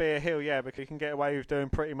easier to be a heel, because you can get away with doing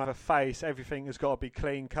pretty much a face. Everything has got to be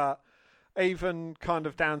clean cut. Even kind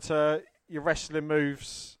of down to your wrestling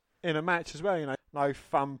moves in a match as well, no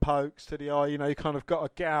thumb pokes to the eye, you kind of got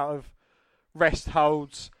to get out of rest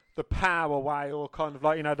holds the power way, or kind of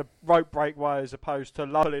like, the rope break way, as opposed to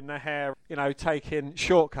lulling the hair, taking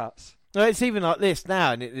shortcuts. No, it's even like this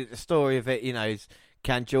now, and the story of it, is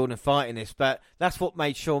can Jordan fight in this? But that's what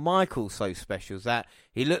made Shawn Michaels so special, is that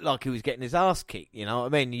he looked like he was getting his ass kicked, you know what I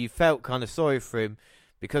mean? You felt kind of sorry for him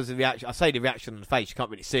because of the reaction. I say the reaction on the face, you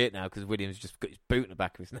can't really see it now because Williams just got his boot in the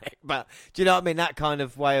back of his neck. But do you know what I mean? That kind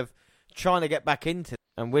of way of trying to get back into it.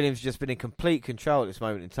 And Williams just been in complete control at this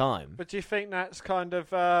moment in time. But do you think that's kind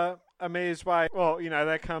of Amir's way? Well,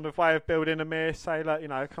 their kind of way of building Amir, say, look,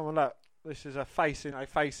 come on, look, this is a facing,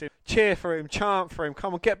 cheer for him, chant for him,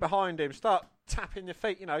 come on, get behind him, start tapping your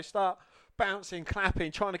feet, start bouncing,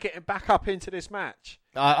 clapping, trying to get him back up into this match.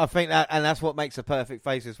 I think that, and that's what makes a perfect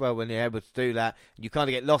face as well, when you're able to do that. You kind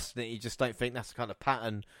of get lost in it, you just don't think that's the kind of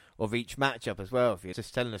pattern of each matchup as well, if you're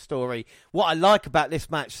just telling a story. What I like about this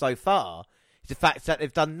match so far is the fact that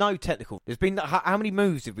they've done no technical. There's been, how many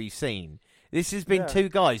moves have we seen? This has been two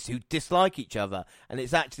guys who dislike each other, and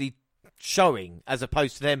it's actually showing, as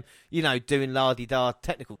opposed to them, doing la-di-da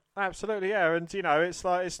technical. Absolutely, yeah, and, it's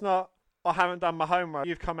like, it's not, I haven't done my homework.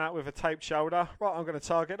 You've come out with a taped shoulder. Right, I'm going to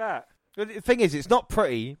target that. The thing is, it's not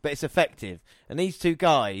pretty, but it's effective. And these two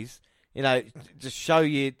guys, just show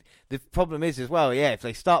you. The problem is as well, if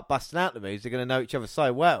they start busting out the moves, they're going to know each other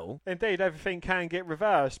so well. Indeed, everything can get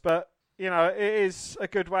reversed, but, it is a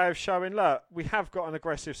good way of showing, look, we have got an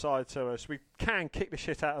aggressive side to us. We can kick the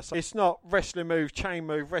shit out of us. It's not wrestling move, chain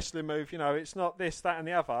move, wrestling move. It's not this, that, and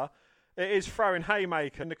the other. It is throwing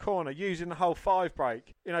haymaker in the corner, using the whole 5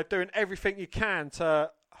 break, doing everything you can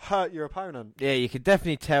to hurt your opponent. Yeah, you can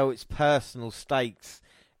definitely tell it's personal stakes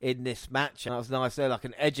in this match. And that was nice there, like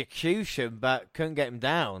an execution, but couldn't get him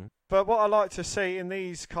down. But what I like to see in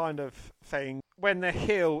these kind of things, when the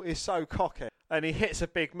heel is so cocky and he hits a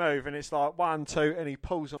big move and it's like 1, 2, and he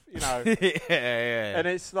pulls off, yeah. And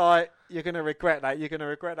it's like, you're going to regret that,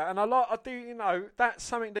 And I do, that's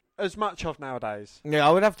something that as much of nowadays. Yeah,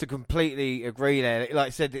 I would have to completely agree there. Like I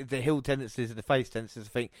said, the heel tendencies and the face tendencies, I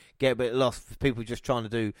think, get a bit lost for people just trying to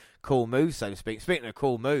do cool moves, so to speak. Speaking of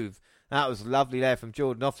cool move, that was lovely there from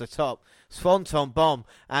Jordan off the top. Swanton bomb.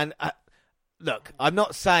 And look, I'm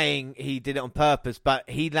not saying he did it on purpose, but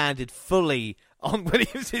he landed fully on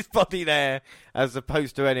Williams' body there as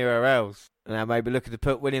opposed to anywhere else. Now maybe looking to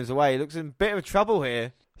put Williams away. He looks in a bit of trouble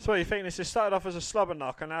here. So what do you think? This has started off as a slobber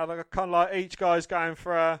knock, and now they're kind of like each guy's going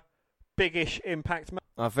for a biggish impact.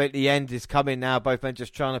 I think the end is coming now. Both men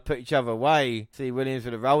just trying to put each other away. See Williams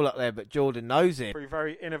with a roll up there, but Jordan knows it.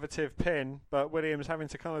 Very innovative pin, but Williams having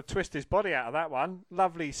to kind of twist his body out of that one.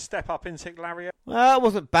 Lovely step up insect lariat. Well, it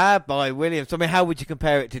wasn't bad by Williams. I mean, how would you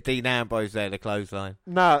compare it to Dean Ambrose there, the clothesline?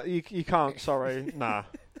 No, you can't. Sorry, nah,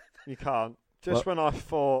 you can't. Just when I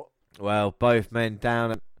thought. Well, both men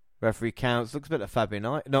down. Referee counts. Looks a bit like Fabian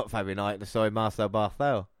Knight. Not Fabian Knight, sorry, Marcel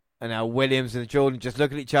Barthel. And now Williams and Jordan just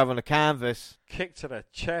look at each other on the canvas. Kick to the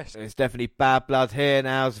chest. There's definitely bad blood here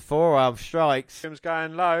now as the forearm strikes. Williams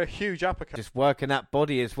going low. Huge uppercut. Just working that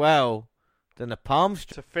body as well. Then the palm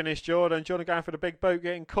to finish Jordan. Jordan going for the big boot,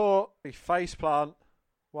 getting caught. The face plant.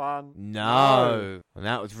 One. No. And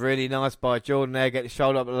that was really nice by Jordan there. Get the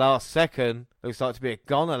shoulder up at the last second. Looks like to be a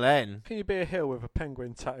goner then. Can you be a heel with a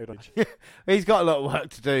penguin tattooed on? He's got a lot of work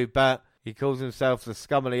to do, but he calls himself the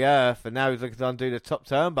scum of the earth, and now he's looking to undo the top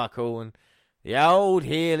turnbuckle and the old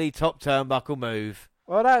Healy top turnbuckle move.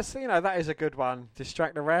 Well, that is a good one.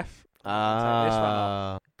 Distract the ref.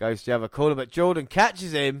 Goes to the other corner, but Jordan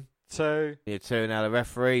catches him. 2. Near 2 now, the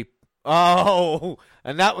referee. Oh,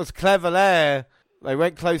 and that was clever there. They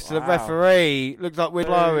went close to the referee. Looked like we'd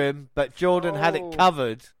blow him, but Jordan had it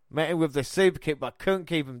covered. Met him with the super kick, but couldn't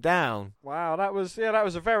keep him down. Wow, that was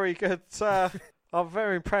a very good. I'm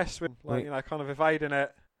very impressed with kind of evading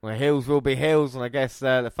it. Well, heels will be heels, and I guess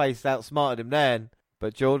the face outsmarted him then.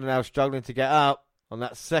 But Jordan now struggling to get up on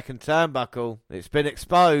that second turnbuckle. It's been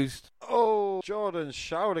exposed. Oh, Jordan's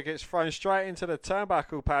shoulder gets thrown straight into the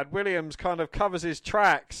turnbuckle pad. Williams kind of covers his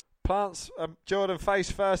tracks, plants Jordan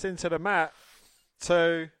face first into the mat.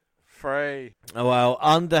 2, 3. Oh, well,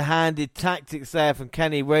 underhanded tactics there from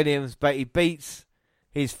Kenny Williams, but he beats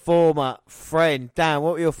his former friend. Dan,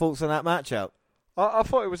 what were your thoughts on that matchup? I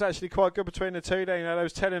thought it was actually quite good between the two. They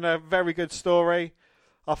was telling a very good story.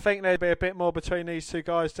 I think there'd be a bit more between these two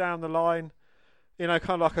guys down the line. Kind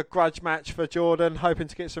of like a grudge match for Jordan, hoping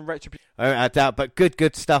to get some retribution. I doubt, but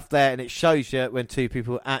good stuff there, and it shows you when two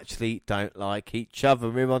people actually don't like each other.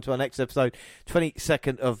 We move on to our next episode,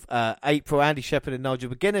 22nd of April. Andy Shepherd and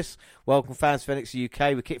Nigel McGuinness. Welcome fans for NXT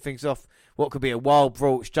UK. We kick things off. What could be a wild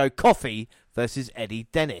brawl? It's Joe Coffey versus Eddie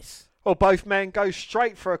Dennis. Well, both men go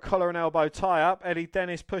straight for a collar and elbow tie-up. Eddie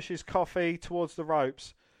Dennis pushes Coffey towards the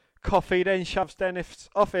ropes. Coffey then shoves Dennis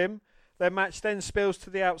off him. Their match then spills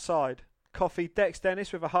to the outside. Coffey decks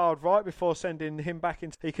Dennis with a hard right before sending him back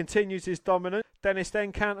into. He continues his dominance. Dennis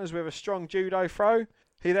then counters with a strong judo throw.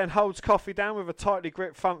 He then holds Coffey down with a tightly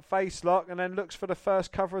gripped front face lock and then looks for the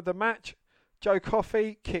first cover of the match. Joe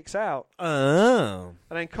Coffey kicks out. Oh.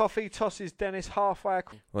 And then Coffey tosses Dennis halfway.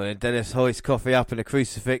 Well, then Dennis hoists Coffey up in a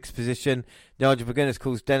crucifix position. Nigel McGuinness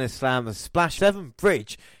calls Dennis slam a splash 7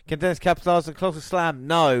 bridge. Can Dennis capitalise on a closer slam?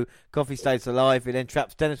 No. Coffey stays alive. He then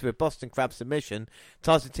traps Dennis with a Boston Crab submission.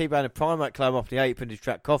 Ties the T-Bone and Primate climb off the apron to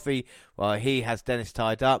trap Coffey while he has Dennis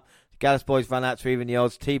tied up. Gallus boys run out to even the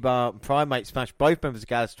odds. T-Bar and Primate smash both members of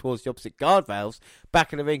Gallus towards the opposite guardrails.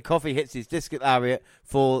 Back in the ring, Coffey hits his discus lariat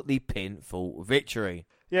for the pinfall victory.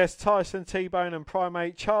 Yes, Tyson, T-Bone and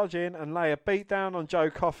Primate charge in and lay a beatdown on Joe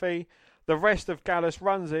Coffey. The rest of Gallus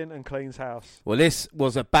runs in and cleans house. Well, this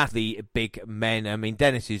was a battle of big men. I mean,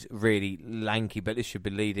 Dennis is really lanky, but this should be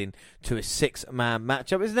leading to a 6-man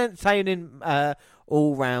matchup. It's an entertaining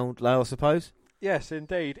all-round low, I suppose. Yes,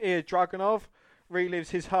 indeed. Ilya Dragunov relives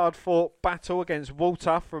his hard-fought battle against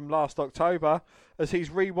Walter from last October. As he's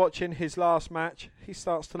rewatching his last match, he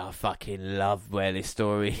starts to... I fucking love where this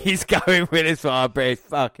story is going with this one. It's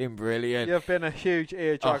fucking brilliant. You've been a huge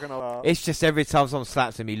Ilya Dragunov. It's just every time someone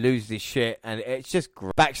slaps him, he loses his shit, and it's just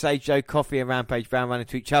great. Backstage, Joe Coffey and Rampage Brown run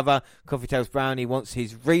into each other. Coffey tells Brown he wants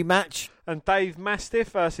his rematch. And Dave Mastiff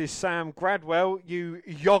versus Sam Gradwell. You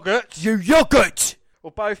yogurt! You yogurt!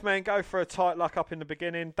 Well, both men go for a tight lock up in the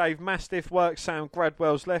beginning. Dave Mastiff works Sam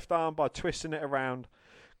Gradwell's left arm by twisting it around.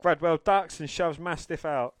 Gradwell ducks and shoves Mastiff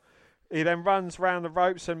out. He then runs round the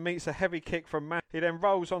ropes and meets a heavy kick from Mastiff. He then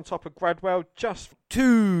rolls on top of Gradwell just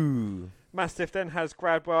 2. Mastiff then has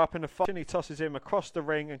Gradwell up in the fight and he tosses him across the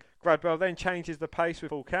ring, and Gradwell then changes the pace with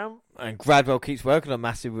full count. And Gradwell keeps working on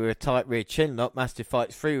Mastiff with a tight rear chin lock. Mastiff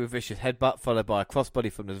fights free with a vicious headbutt followed by a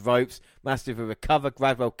crossbody from the ropes. Mastiff will recover.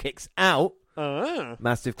 Gradwell kicks out.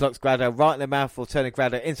 Mastiff clocks Gradwell right in the mouth for turning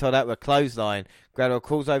Gradwell inside out with a clothesline. Gradwell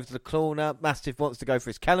crawls over to the corner. Mastiff wants to go for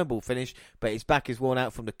his cannonball finish, but his back is worn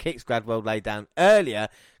out from the kicks Gradwell laid down earlier.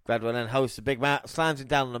 Gradwell then hosts the big mat, slams him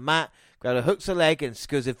down on the mat. Gradwell hooks a leg and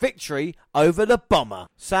scores a victory over the Bomber.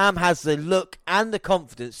 Sam has the look and the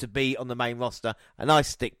confidence to be on the main roster, and I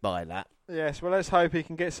stick by that. Yes, well, let's hope he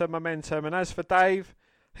can get some momentum. And as for Dave,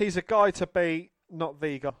 he's a guy to beat. Not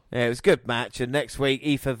the guy. Yeah, it was a good match, and next week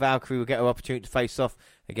Aoife Valkyrie will get her opportunity to face off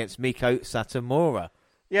against Miko Satomura.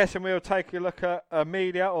 Yes, and we'll take a look at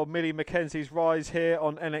Amelia, or Millie McKenzie's rise here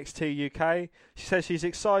on NXT UK. She says she's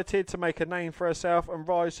excited to make a name for herself and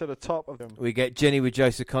rise to the top of them. We get Ginny with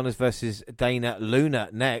Joseph Connors versus Dana Luna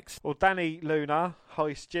next. Well, Danny Luna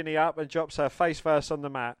hoists Ginny up and drops her face first on the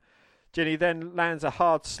mat. Ginny then lands a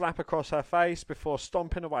hard slap across her face before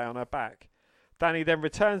stomping away on her back. Danny then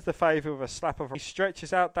returns the favour with a slap of her. He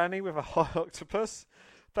stretches out Danny with a high octopus.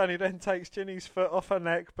 Danny then takes Ginny's foot off her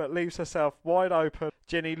neck but leaves herself wide open.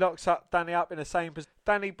 Ginny locks up Danny up in the same position.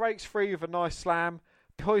 Danny breaks free with a nice slam.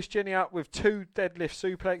 He hoists Ginny up with 2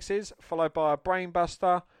 deadlift suplexes, followed by a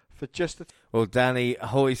brainbuster for just a... Well, Danny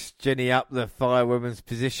hoists Ginny up the firewoman's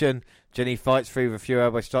position. Ginny fights through with a few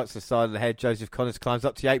elbow strikes to the side of the head. Joseph Connors climbs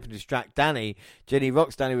up to the apron to distract Danny. Ginny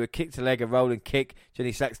rocks Danny with a kick to the leg, a rolling kick.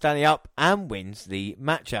 Ginny slacks Danny up and wins the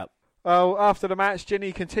matchup. Well, after the match,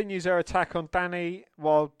 Ginny continues her attack on Danny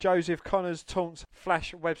while Joseph Connors taunts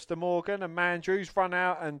Flash Webster Morgan and Mandrews run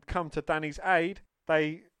out and come to Danny's aid.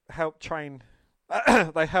 They help train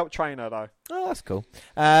her though. Oh, that's cool.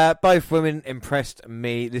 Both women impressed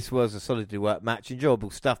me. This was a solidly worked match. Enjoyable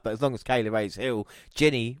stuff, but as long as Kayla Ray's heel,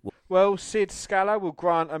 Ginny... Well, Sid Scala will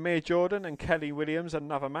grant Amir Jordan and Kelly Williams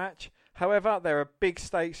another match. However, there are big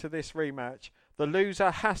stakes for this rematch. The loser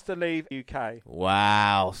has to leave UK.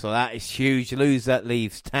 Wow, so that is huge. Loser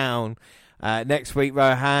leaves town. Next week,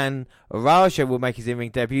 Rohan Raja will make his in-ring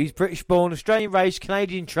debut. He's British-born, Australian-raised,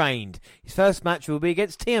 Canadian-trained. His first match will be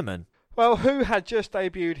against Tierman. Well, who had just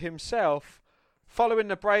debuted himself. Following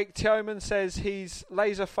the break, Tioman says he's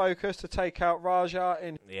laser-focused to take out Raja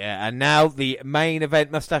in... Yeah, and now the main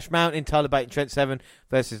event, Mustache Mountain, Tyler Bate and Trent Seven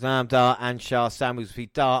versus Noam Dar and Shah Samuels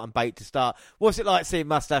with Dar and Bate to start. What's it like seeing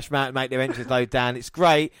Mustache Mountain make their entrance low down? It's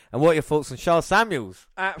great. And what are your thoughts on Shah Samuels?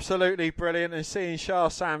 Absolutely brilliant. And seeing Shah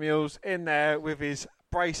Samuels in there with his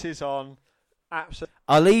braces on... Absolutely.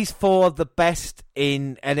 Are these 4 the best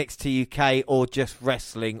in NXT UK or just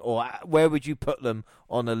wrestling, or where would you put them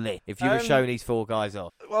on a list if you were showing these 4 guys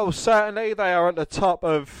off? Well, certainly they are at the top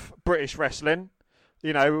of British wrestling.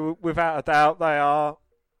 You know, without a doubt, they are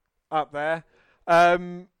up there.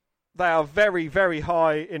 They are very, very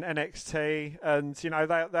high in NXT, and you know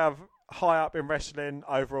they're high up in wrestling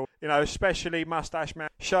overall. You know, especially Mustache Man,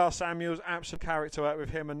 Shah Samuels, absolute character work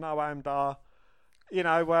with him, and Noam Dar. You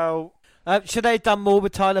know, well. Should they have done more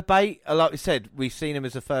with Tyler Bate? Like we said, we've seen him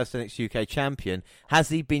as the first NXT UK champion. Has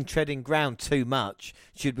he been treading ground too much?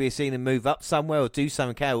 Should we have seen him move up somewhere or do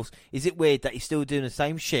something else? Is it weird that he's still doing the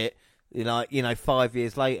same shit, 5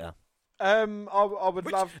 years later? I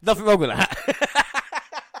would love... Nothing wrong with that.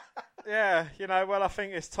 Yeah, you know, well, I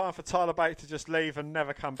think it's time for Tyler Bate to just leave and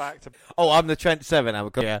never come back to... Oh, I'm the Trent Seven. I'm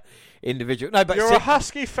a individual. No, but you're a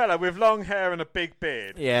husky fella with long hair and a big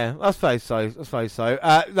beard. Yeah, I suppose so.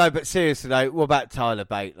 No, but seriously, though, what about Tyler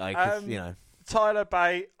Bate? Tyler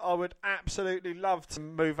Bate, I would absolutely love to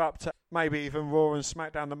move up to maybe even Raw and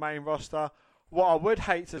SmackDown, the main roster. What I would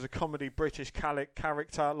hate is a comedy British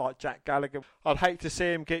character like Jack Gallagher. I'd hate to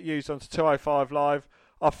see him get used onto 205 Live.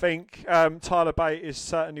 I think Tyler Bate is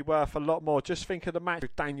certainly worth a lot more. Just think of the match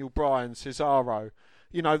with Daniel Bryan, Cesaro.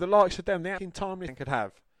 You know, the likes of them, the acting time they could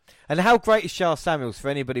have. And how great is Shah Samuels for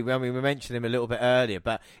anybody? I mean, we mentioned him a little bit earlier,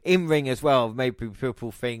 but in ring as well, maybe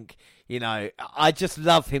people think, you know, I just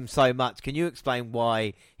love him so much. Can you explain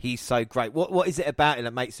why he's so great? What is it about him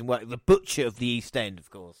that makes him work? The butcher of the East End,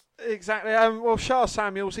 of course. Exactly. Well, Shah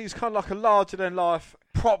Samuels, he's kind of like a larger-than-life,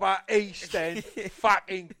 proper East End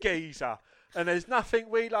fucking geezer. And there's nothing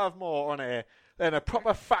we love more on here than a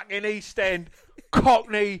proper fucking East End,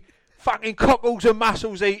 Cockney, fucking cockles and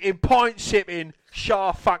mussels eating, pint sipping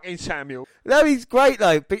Shah fucking Samuel. No, he's great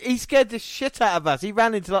though, but he scared the shit out of us. He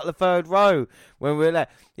ran into like the third row when we were there.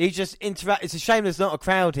 He just It's a shame there's not a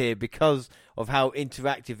crowd here because of how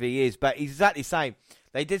interactive he is, but he's exactly the same.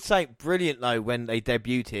 They did something brilliant though when they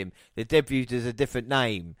debuted him. They debuted as a different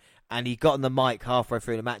name. And he got on the mic halfway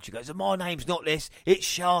through the match. He goes, my name's not this, it's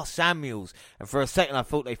Shah Samuels. And for a second, I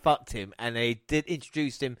thought they fucked him. And they did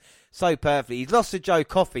introduce him so perfectly. He's lost to Joe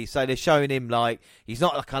Coffey, so they're showing him like he's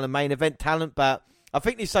not a kind of main event talent. But I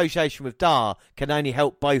think the association with Dar can only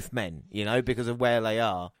help both men, you know, because of where they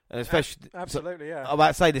are. And especially, absolutely, yeah. I'm about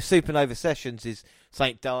to say the Supernova Sessions is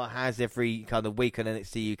something Dar has every kind of week on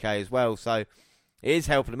NXT UK as well. So it is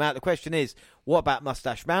helping them out. The question is, what about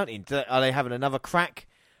Mustache Mountain? Are they having another crack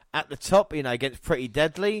at the top, you know, against Pretty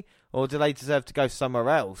Deadly, or do they deserve to go somewhere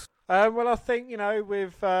else? Well, I think, you know,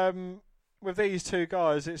 with these two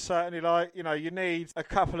guys, it's certainly like, you know, you need a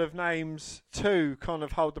couple of names to kind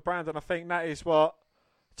of hold the brand, and I think that is what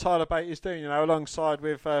Tyler Bate is doing, you know, alongside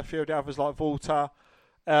with a few of the others like Volta,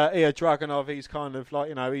 Ilya Dragunov. He's kind of like,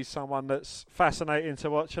 you know, he's someone that's fascinating to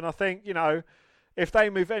watch, and I think, you know, if they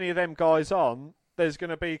move any of them guys on, there's going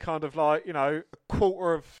to be kind of like, a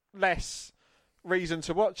quarter of less reason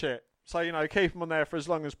to watch it. So, keep them on there for as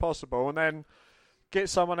long as possible, and then get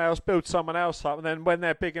someone else, build someone else up, and then when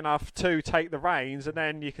they're big enough to take the reins, and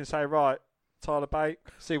then you can say, right, Tyler Bate,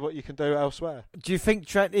 see what you can do elsewhere. Do you think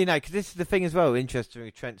Trent, because this is the thing as well, interesting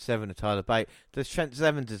with Trent Seven and Tyler Bate, does Trent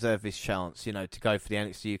Seven deserve this chance, to go for the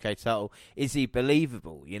NXT UK title? Is he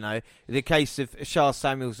believable, In the case of Charles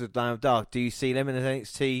Samuels with Liam Dar, do you see them in the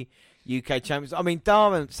NXT UK champions? I mean,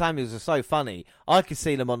 Dar and Samuels are so funny. I could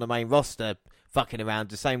see them on the main roster fucking around,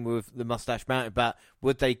 the same with the Mustache Mountain, but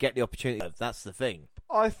would they get the opportunity? That's the thing.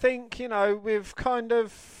 I think, with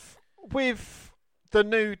the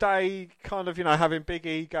New Day kind of, having Big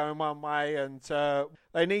E going one way, and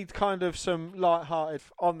they need kind of some light-hearted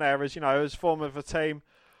on there as form of a team.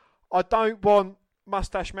 I don't want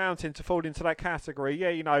Mustache Mountain to fall into that category.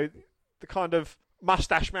 Yeah, the kind of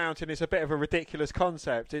Mustache Mountain is a bit of a ridiculous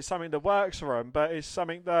concept. It's something that works for them, but it's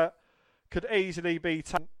something that could easily be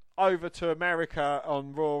taken over to America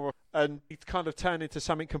on Raw and kind of turn into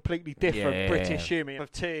something completely different. Yeah. British humor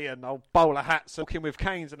of tea and old bowler hats walking with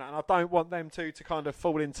canes and that, and I don't want them to kind of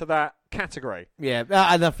fall into that category. Yeah,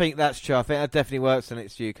 and I think that's true. I think that definitely works in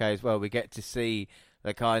its UK as well. We get to see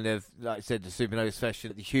the kind of, like I said, the Supernova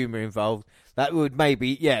special, the humour involved. That would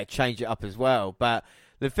maybe, change it up as well. But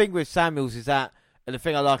the thing with Samuels is that, and the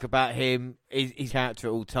thing I like about him is his character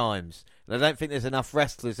at all times. And I don't think there's enough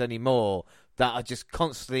wrestlers anymore that are just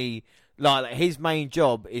constantly, like his main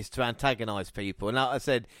job is to antagonise people. And like I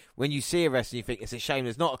said, when you see a wrestler, you think it's a shame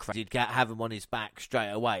there's not a crowd. You'd have him on his back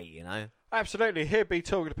straight away, Absolutely. He'd be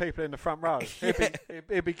talking to people in the front row.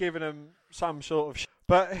 He'd be giving them some sort of...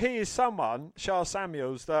 But he is someone, Charles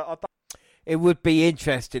Samuels, that I don't... It would be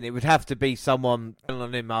interesting. It would have to be someone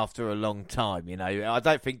on him after a long time, I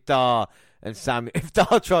don't think Dar and Samuel... If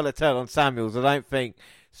Dar tried to turn on Samuels, I don't think...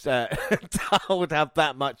 Dar would have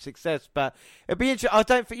that much success, but it'd be interesting. I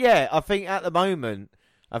don't think, I think at the moment,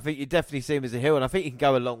 I think you definitely see him as a heel, and I think he can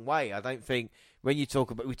go a long way. I don't think when you talk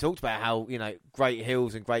about, we talked about how great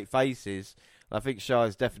heels and great faces. I think Shah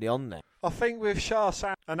is definitely on there. I think with Shah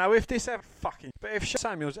Samuels, and now if this ever but if Shah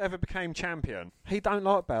Samuels ever became champion, he don't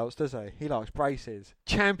like belts, does he? He likes braces,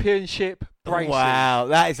 championship braces. Wow,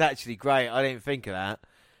 that is actually great. I didn't think of that.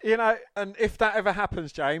 And if that ever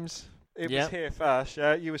happens, James. It was here first,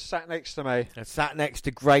 yeah? You were sat next to me. I sat next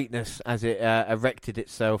to greatness as it erected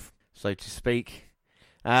itself, so to speak.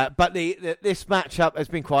 But this matchup has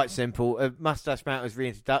been quite simple. Mustache Mountain's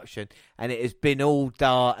reintroduction, and it has been all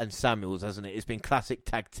Dar and Samuels, hasn't it? It's been classic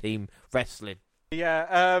tag team wrestling.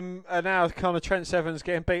 Yeah, and now kind of Trent Seven's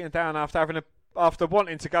getting beaten down after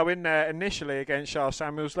wanting to go in there initially against Charles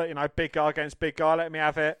Samuels. Big guy against big guy, let me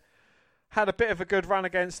have it. Had a bit of a good run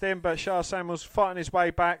against him, but Charles Samuels fighting his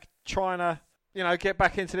way back, trying to, get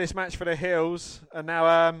back into this match for the heels. And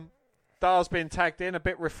now Dar's been tagged in, a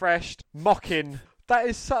bit refreshed, mocking. That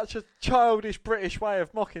is such a childish British way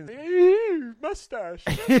of mocking. Ew, moustache.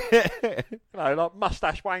 Like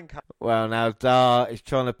moustache wanker. Well, now Dar is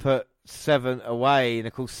trying to put Seven away. And,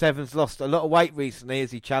 of course, Seven's lost a lot of weight recently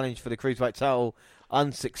as he challenged for the Cruiserweight title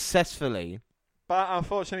unsuccessfully. But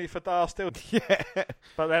unfortunately for Dar, still. Yeah.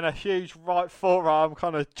 But then a huge right forearm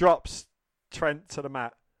kind of drops Trent to the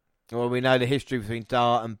mat. Well, we know the history between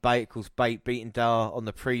Dar and Bate. Of course, Bate beating Dar on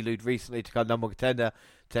the prelude recently to become number one contender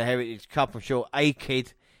to Heritage Cup. I'm sure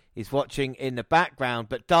A-Kid is watching in the background,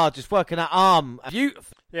 but Dar just working that arm.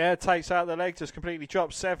 Beautiful. Yeah, takes out the leg, just completely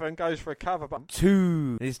drops Seven, goes for a cover. But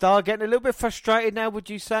 2. Is Dar getting a little bit frustrated now, would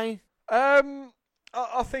you say?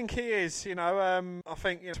 I think he is, I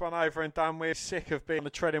think it's one over and done with. Sick of being on the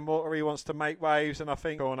treading water. He wants to make waves, and I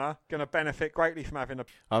think Corner going to benefit greatly from having a...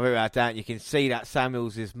 I agree with that. You can see that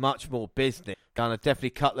Samuels is much more business. Going to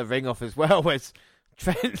definitely cut the ring off as well as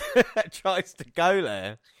Trent tries to go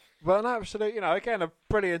there. Well, an absolute, again, a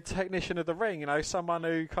brilliant technician of the ring, someone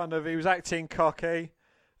who he was acting cocky.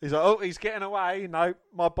 He's like, oh, he's getting away. No,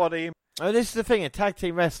 my body... Oh, this is the thing. Tag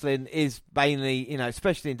team wrestling is mainly,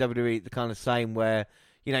 especially in WWE, the kind of same where,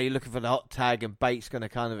 you're looking for the hot tag and Bate's going to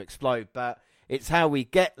kind of explode. But it's how we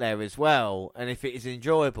get there as well. And if it is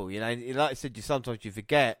enjoyable, like I said, sometimes you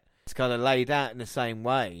forget it's kind of laid out in the same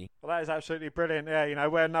way. Well, that is absolutely brilliant. Yeah,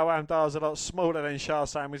 where Noam Dar's a lot smaller than Shah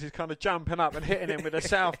Samuels, he's kind of jumping up and hitting him with the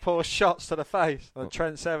southpaw shots to the face. And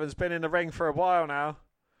Trent Seven's been in the ring for a while now,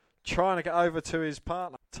 trying to get over to his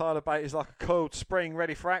partner. Tyler Bate is like a coiled spring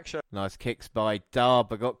ready for action. Nice kicks by Dar,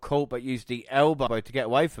 but got caught, but used the elbow to get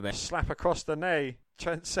away from it. Slap across the knee.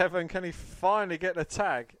 Trent Seven, can he finally get the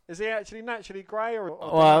tag? Is he actually naturally grey or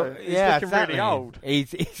well, he's looking really old?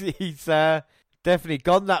 He's definitely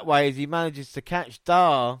gone that way as he manages to catch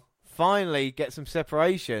Dar finally get some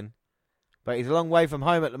separation. But he's a long way from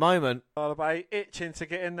home at the moment. Tyler Bate itching to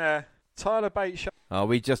get in there. Tyler Bate. Are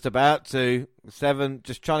we just about to? Seven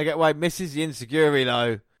just trying to get away. Misses the insecurity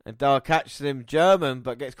though. And Dar catches him German,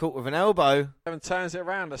 but gets caught with an elbow. Seven turns it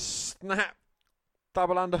around. A snap.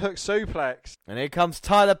 Double underhook suplex. And here comes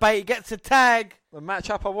Tyler Bate. He gets a tag. The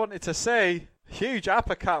matchup I wanted to see. Huge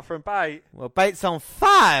uppercut from Bate. Well, Bate's on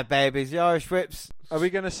fire, babies. The Irish Whips. Are we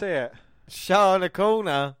going to see it? Shot in the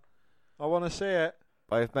corner. I want to see it.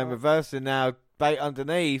 Both men reversing now. Bate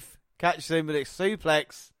underneath. Catches him with a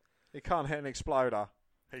suplex. He can't hit an exploder.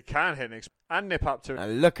 He can hit an exploder. And nip up to it.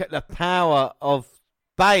 And look at the power of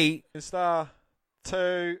Bate. Star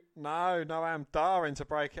 2. No Dar in to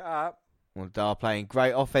break it up. Well, Dar playing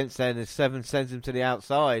great offense then as Seven sends him to the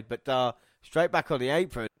outside. But Dar straight back on the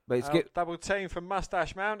apron. But it's double team from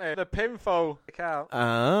Mustache Mountain. The pinfall. Kick out.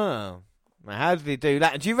 Oh. How did he do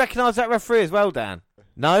that? And do you recognise that referee as well, Dan?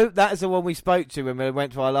 No, that is the one we spoke to when we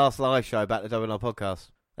went to our last live show about the WNR podcast.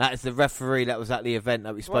 That is the referee that was at the event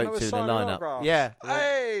that we spoke to in the lineup. Autographs. Yeah.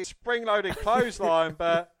 Hey! Spring-loaded clothesline,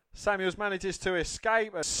 but Samuels manages to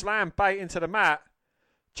escape and slam Bate into the mat.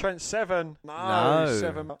 Trent Seven. No.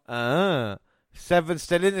 Seven. Seven's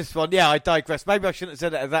still in this one. Yeah, I digress. Maybe I shouldn't have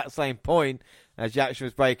said it at that same point as the action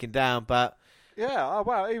was breaking down, but... Yeah, oh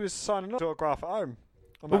wow, he was signing up autograph at home.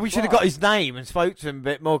 Well, we should have got his name and spoke to him a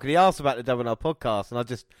bit more because he asked about the WNR podcast,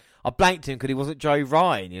 and I blanked him because he wasn't Joe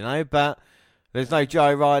Ryan, you know, but there's no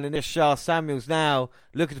Joe Ryan in this. Shah Samuels now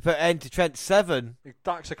looking to put an end to Trent Seven. He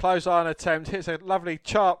ducks a clothesline attempt, hits a lovely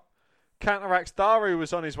chop, counteracts Daru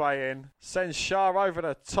was on his way in, sends Shah over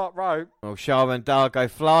the top rope. Well, Shah and Dar go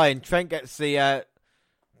flying. Trent gets the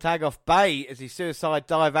tag off Bate as he suicide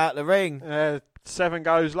dive out the ring. Seven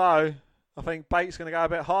goes low. I think Bate's going to go a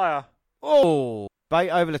bit higher. Oh, Bate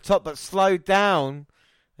over the top, but slowed down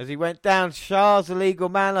as he went down. Shah's a legal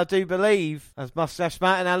man, I do believe, as Mustache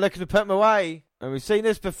Mountain now looking to put him away. And we've seen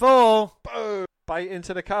this before. Boom. Bate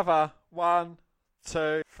into the cover. 1,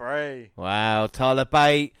 2, 3. Wow, Tyler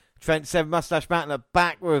Bate, Trent Seven, Mustache Mountain are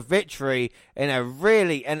back with a victory in a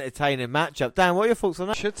really entertaining matchup. Dan, what are your thoughts on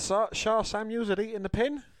that? Should Shah Samuels have eaten the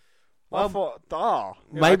pin? Well, I thought Dar.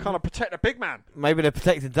 Maybe kind of protect the big man. Maybe they're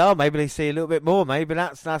protecting Dar. Maybe they see a little bit more. Maybe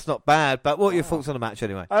that's not bad. But what are your thoughts on the match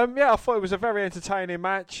anyway? Yeah, I thought it was a very entertaining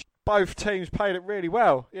match. Both teams played it really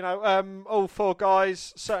well. You know, all four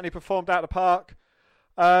guys certainly performed out of the park.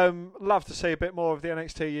 Love to see a bit more of the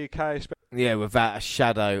NXT UK. Yeah, without a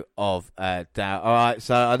shadow of doubt. All right,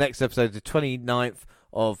 so our next episode is the 29th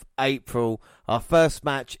of April. Our first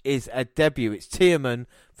match is a debut. It's Tierman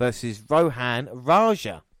versus Rohan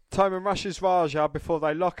Raja. Toman rushes Raja before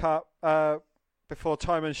they lock up, before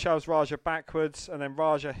Toman shoves Raja backwards, and then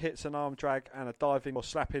Raja hits an arm drag and a diving or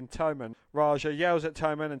slapping Toman. Raja yells at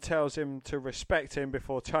Toman and tells him to respect him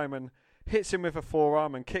before Toman hits him with a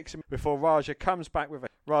forearm and kicks him before Raja comes back with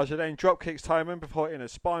it. Raja then drop kicks Toman before hitting a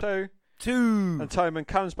spine two. And Toman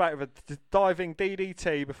comes back with a diving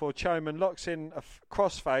DDT before Toman locks in a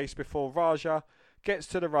crossface before Raja gets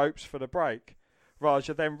to the ropes for the break.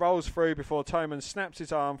 Raja then rolls through before Toman snaps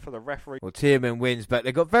his arm for the referee. Well, Tierman wins, but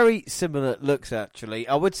they've got very similar looks, actually.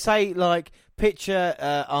 I would say, like, picture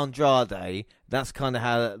Andrade. That's kind of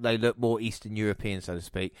how they look, more Eastern European, so to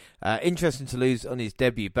speak. Interesting to lose on his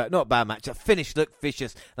debut, but not a bad match. The finish looked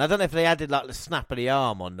vicious. And I don't know if they added, like, the snap of the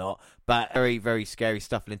arm or not, but very, very scary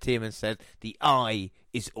stuff. And Tierman said, the eye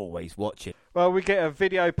is always watching. Well, we get a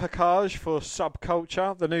video package for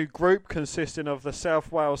Subculture, the new group consisting of the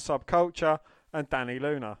South Wales Subculture and Danny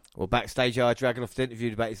Luna. Well, backstage, Dragunov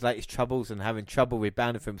interviewed about his latest troubles and having trouble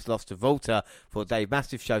rebounding from his loss to Volta before Dave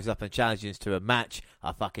Mastiff shows up and challenges to a match.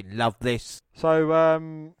 I fucking love this.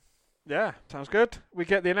 So, yeah, sounds good. We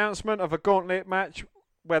get the announcement of a gauntlet match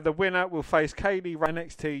where the winner will face Kaylee Ray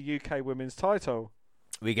NXT UK Women's title.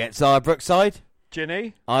 We get Zara Brookside,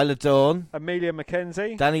 Ginny, Isla Dawn, Amelia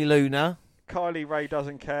McKenzie, Danny Luna. Kylie Ray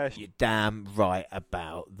doesn't care. You're damn right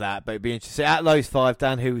about that. But it'd be interesting. Out of those five,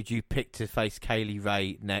 Dan, who would you pick to face Kaylee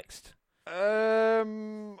Ray next? I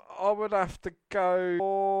would have to go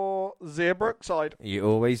for Zia Brookside. You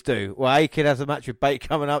always do. Well, A-Kid has a match with Bate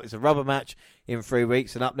coming up. It's a rubber match in 3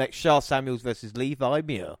 weeks. And up next, Shah Samuels versus Levi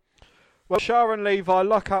Muir. Well, Shah and Levi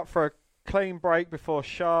lock up for a clean break before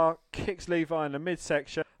Shah kicks Levi in the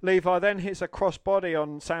midsection. Levi then hits a crossbody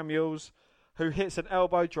on Samuels, who hits an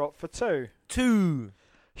elbow drop for 2.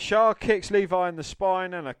 Shah kicks Levi in the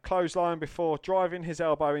spine and a clothesline before driving his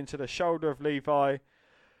elbow into the shoulder of Levi.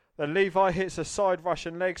 Then Levi hits a side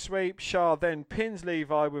Russian leg sweep. Shah then pins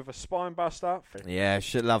Levi with a spine buster. Yeah,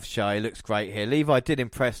 love Shah. He looks great here. Levi did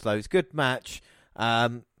impress though. It's a good match.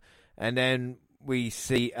 And then we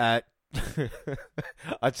see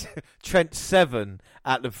Trent Seven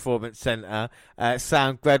at the Performance Centre.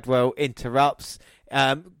 Sam Gradwell interrupts.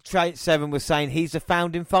 Trent Seven was saying he's the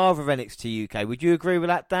founding father of NXT UK. Would you agree with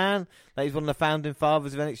that, Dan? That he's one of the founding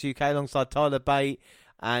fathers of NXT UK alongside Tyler Bate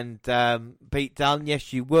and Pete Dunne?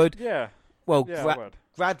 Yes, you would. Yeah. Well, yeah, I would.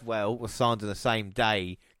 Gradwell was signed on the same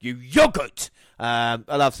day. You yogurt! I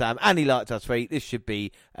love Sam. And he liked our tweet. This should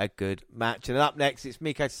be a good match. And up next, it's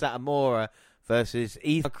Miko Satomura versus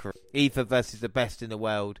Eva. Eva versus the best in the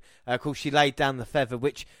world. Of course, she laid down the feather,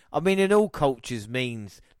 which, I mean, in all cultures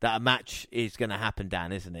means that a match is going to happen,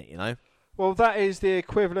 Dan, isn't it? You know? Well, that is the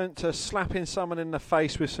equivalent to slapping someone in the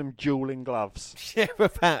face with some dueling gloves. Yeah,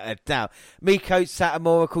 without a doubt. Miko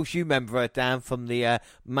Satomura, of course, you remember her, Dan, from the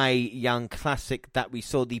Mae Young Classic that we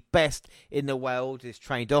saw. The best in the world is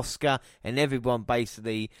trained Asuka and everyone,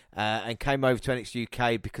 basically, and came over to NXT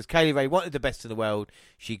UK because Kaylee Ray wanted the best in the world.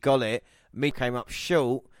 She got it. Miko came up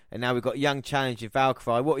short, and now we've got a young challenge in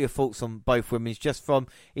Valkyrie. What are your thoughts on both women, just from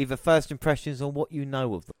either first impressions or what you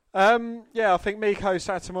know of them? Yeah, I think Miko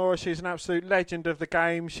Satomura, she's an absolute legend of the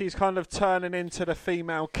game. She's kind of turning into the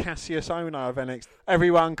female Cassius Ohno of NXT.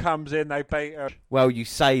 Everyone comes in, they beat her. Well, you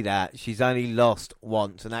say that. She's only lost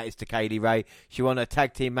once, and that is to Kaylee Ray. She won a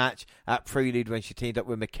tag team match at Prelude when she teamed up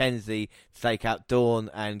with Mackenzie to take out Dawn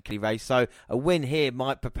and Kaylee Ray. So a win here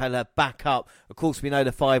might propel her back up. Of course, we know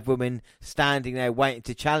the 5 women standing there waiting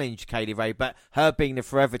to challenge Kaylee Ray, but her being the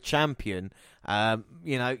forever champion,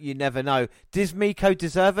 you know, you never know. Does Miko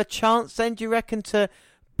deserve a chance then, do you reckon, to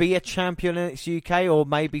be a champion in NXT UK or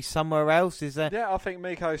maybe somewhere else? Is there? Yeah, I think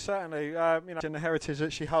Miko certainly, you know, in the heritage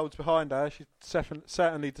that she holds behind her, she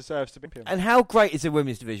certainly deserves to be champion. And how great is the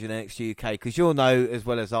women's division in NXT UK? Because you'll know as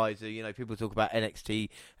well as I do, you know, people talk about NXT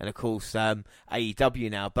and of course AEW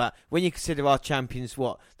now, but when you consider our champions,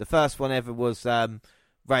 what the first one ever was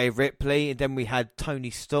Rhea Ripley, and then we had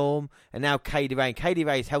Toni Storm, and now Kaylee Ray. And Kaylee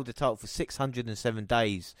Ray has held the title for 607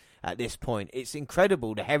 days at this point. It's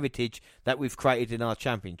incredible, the heritage that we've created in our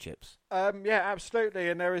championships. Yeah, absolutely.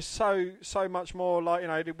 And there is so much more, like, you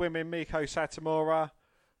know, the women, Miko Satomura,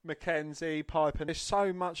 Mackenzie, Piper. There's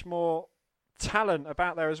so much more talent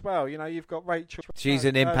about there as well. You know, you've got Rachel. She's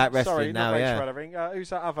in Impact Wrestling sorry, now, not yeah. Rachel Ellering.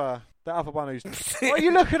 Who's that other? The other one who's... Why are you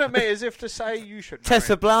looking at me as if to say you should know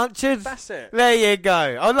Tessa it? Blanchard? That's it. There you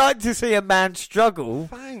go. I'd like to see a man struggle.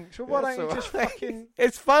 Thanks. Well, why don't you just fucking...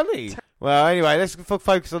 It's funny. Well, anyway, let's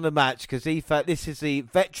focus on the match, because this is the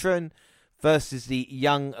veteran versus the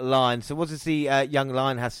young lion. So what does the young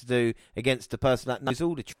lion has to do against the person that knows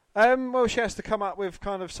all the... Well, she has to come up with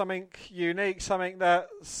kind of something unique, something that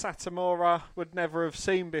Satomura would never have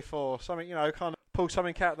seen before. Something, you know, kind of pull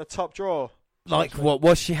something out of the top drawer. Like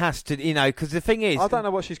what she has to, you know, because the thing is... I don't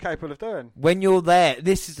know what she's capable of doing. When you're there,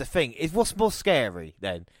 this is the thing, is what's more scary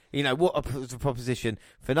then? You know, what a proposition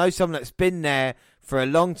for someone that's been there for a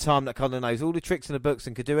long time, that kind of knows all the tricks in the books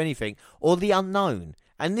and could do anything, or the unknown.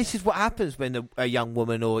 And this is what happens when a young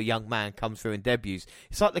woman or a young man comes through and debuts.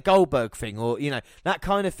 It's like the Goldberg thing, or, you know, that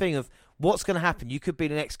kind of thing of what's going to happen. You could be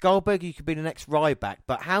the next Goldberg, you could be the next Ryback,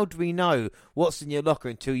 but how do we know what's in your locker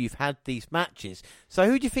until you've had these matches? So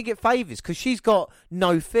who do you think it favours? Because she's got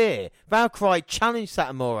no fear. Valkyrie challenged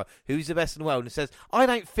Satomura, who's the best in the world, and says, I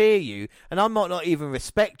don't fear you, and I might not even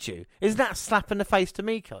respect you. Isn't that a slap in the face to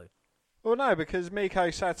Miko? Well, no, because Miko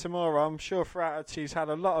Satomura, I'm sure throughout she's had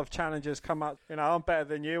a lot of challenges come up. You know, I'm better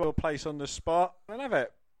than you, or place on the spot, and have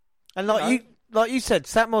it. And like you said,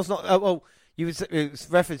 Satomura's not... You was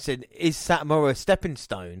referencing, is Satomura a stepping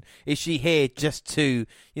stone? Is she here just to,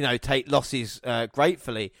 you know, take losses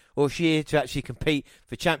gratefully? Or is she here to actually compete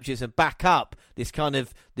for championships and back up this kind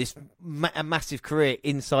of, a massive career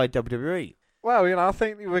inside WWE? Well, you know, I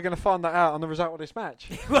think we're going to find that out on the result of this match.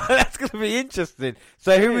 Well, that's going to be interesting.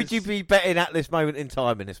 So who would you be betting at this moment in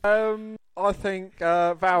time in this? I think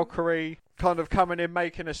Valkyrie kind of coming in,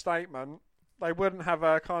 making a statement. They wouldn't have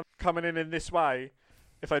her kind of coming in this way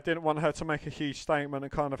if they didn't want her to make a huge statement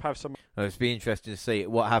and kind of have some... Well, it's be interesting to see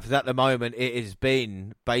what happens. At the moment, it has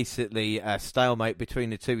been basically a stalemate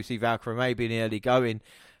between the two. We see Valkyrie maybe in the early going,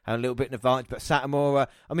 and a little bit in advantage, but Satomura,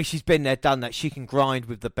 I mean, she's been there, done that. She can grind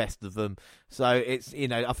with the best of them. So it's, you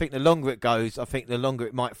know, I think the longer it goes, I think the longer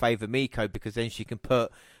it might favour Miko, because then she can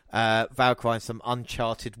put Valkyrie in some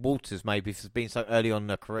uncharted waters, maybe, if it's been so early on in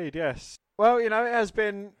her career. Indeed, yes. Well, you know, it has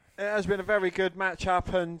been a very good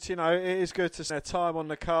match-up, and, you know, it is good to spend their time on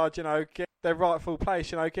the card, you know, get their rightful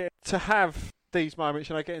place, you know, get to have these moments,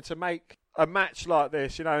 you know, getting to make a match like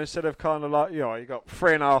this, you know, instead of kind of like, you know, you got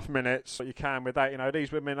 3.5 minutes, what you can with that, you know,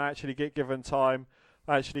 these women actually get given time,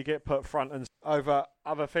 actually get put front and over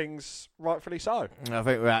other things, rightfully so. I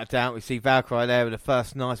think we're out of doubt. We see Valkyrie there with the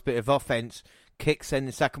first nice bit of offence, kick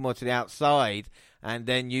sending Sakamura to the outside and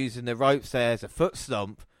then using the ropes there as a foot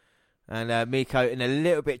stomp. And Miko in a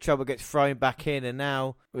little bit of trouble gets thrown back in, and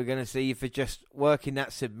now we're going to see Aoife just working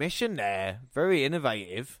that submission there. Very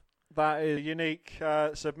innovative. That is a unique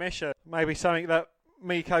submission. Maybe something that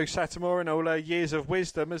Miko Satomura in all her years of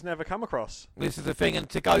wisdom has never come across. This is the thing, and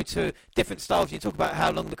to go to different styles, you talk about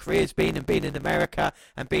how long the career's been and being in America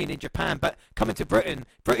and being in Japan, but coming to Britain,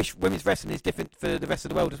 British women's wrestling is different for the rest of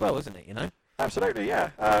the world as well, isn't it, you know? Absolutely, yeah.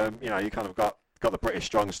 You kind of got the British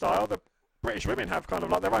strong style. The British women have kind of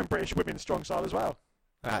like their own British women's strong style as well.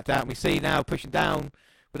 Down we see now pushing down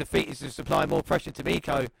with the feet is to supply more pressure to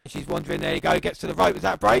Miko. She's wondering, there you go, gets to the rope. Was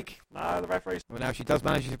that a break? No, the referee's... Well, now she does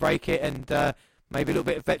manage to break it, and maybe a little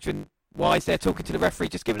bit of veteran-wise there, talking to the referee,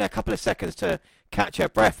 just giving her a couple of seconds to catch her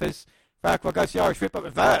breath as Valkyrie goes to the Irish whip, but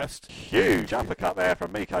reversed. Huge uppercut there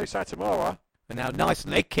from Miko Satomura. And now nice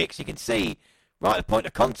leg kicks, you can see, right at the point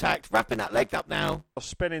of contact, wrapping that leg up now. A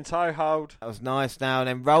spinning toe hold. That was nice now, and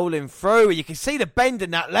then rolling through, and you can see the bend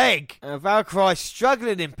in that leg. Valkyrie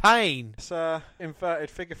struggling in pain. It's a inverted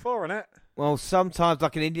figure four, isn't it? Well, sometimes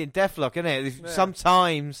like an Indian deathlock, isn't it? Yeah.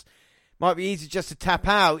 Sometimes might be easy just to tap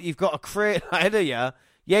out. You've got a career ahead of you.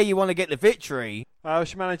 Yeah, you want to get the victory.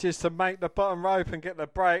 She manages to make the bottom rope and get the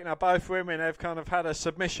break. Now, both women have kind of had a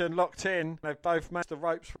submission locked in. They've both matched the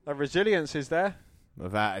ropes. The resilience is there.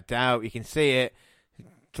 Without a doubt, you can see it.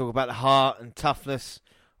 Talk about the heart and toughness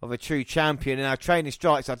of a true champion. In our training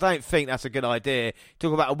strikes, I don't think that's a good idea.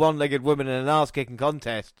 Talk about a one-legged woman in an arse-kicking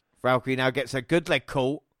contest. Valkyrie now gets a good leg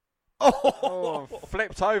caught. Oh,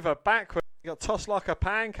 flipped over backward. Got tossed like a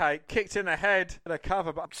pancake, kicked in the head, the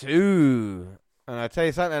cover. But two. And I tell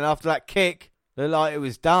you something, after that kick, looked like it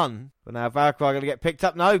was done. But now Valkyrie going to get picked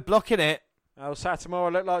up. No, blocking it. Oh,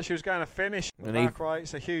 Satomura looked like she was going to finish. Valkyrie,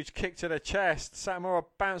 it's a huge kick to the chest. Satomura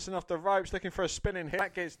bouncing off the ropes, looking for a spinning hit.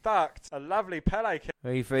 That gets ducked. A lovely Pele kick.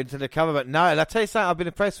 Aoife into the cover, but no. And I tell you something, I've been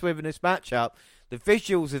impressed with in this matchup. The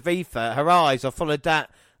visuals of Aoife, her eyes, I followed that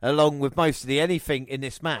along with most of the anything in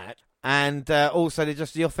this match. And also,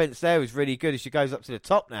 the offense there was really good as she goes up to the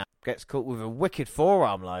top now. Gets caught with a wicked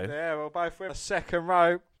forearm low. Yeah, well, both with a second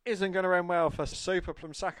rope. Isn't going to end well for Super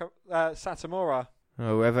Plum Satomura.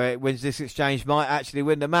 Whoever wins this exchange might actually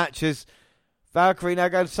win the match as Valkyrie now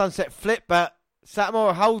goes sunset flip, but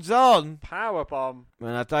Satomura holds on. Powerbomb.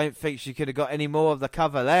 And I don't think she could have got any more of the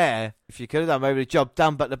cover there. If she could have done, maybe the job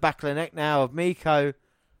done, but the back of the neck now of Miko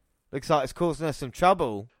looks like it's causing her some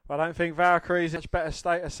trouble. I don't think Valkyrie's in a much better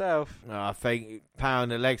state herself. No, I think power on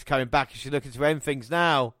the legs coming back as she's looking to end things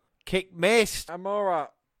now. Kick missed. Amora,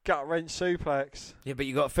 gut-wrench suplex. Yeah, but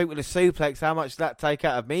you got to think with the suplex, how much does that take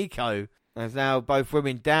out of Miko? There's now both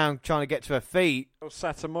women down, trying to get to her feet.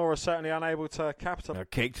 Satomura certainly unable to capitalise. A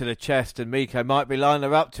kick to the chest, and Miko might be lining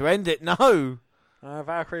her up to end it. No!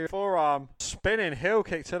 Valkyrie forearm. Spinning heel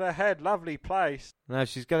kick to the head. Lovely place. Now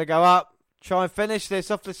she's going to go up. Try and finish this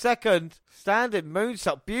off the second. Standing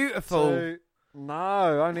moonsault. Beautiful. Two.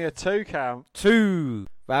 No, only a 2 count. 2.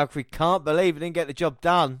 Valkyrie can't believe it didn't get the job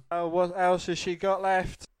done. What else has she got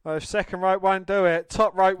left? Oh, second rope won't do it.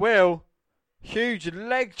 Top rope will. Huge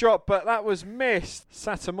leg drop, but that was missed.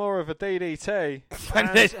 Satomura of a DDT.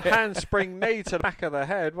 Handspring knee to the back of the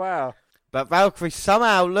head. Wow. But Valkyrie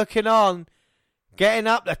somehow looking on. Getting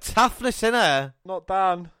up, the toughness in her. Not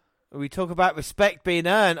done. We talk about respect being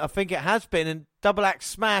earned. I think it has been. And double axe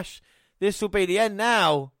smash. This will be the end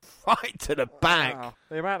now. Right to the back. Wow.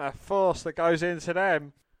 The amount of force that goes into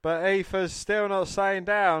them. But Aoife's still not staying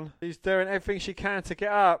down. She's doing everything she can to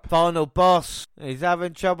get up. Final boss. He's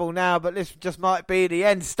having trouble now, but this just might be the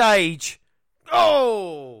end stage.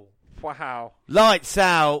 Oh! Wow. Lights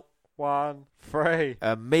out. 1, 3.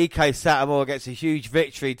 Miko Satomura gets a huge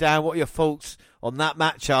victory. Dan, what are your thoughts on that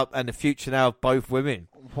matchup and the future now of both women?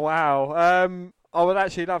 Wow. I would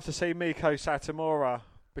actually love to see Miko Satomura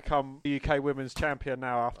become the UK Women's Champion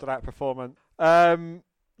now after that performance.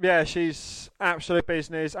 Yeah, she's absolute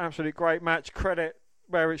business, absolute great match. Credit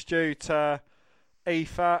where it's due to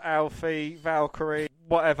Aoife, Alfie, Valkyrie,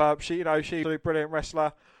 whatever. She's a brilliant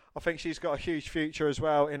wrestler. I think she's got a huge future as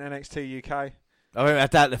well in NXT UK. I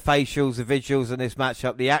doubt the facials, the visuals in this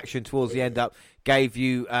matchup, the action towards the end up gave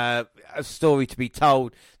you a story to be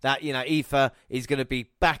told that, Aoife is going to be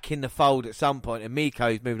back in the fold at some point and Miko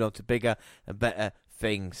is moving on to bigger and better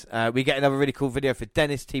things. We get another really cool video for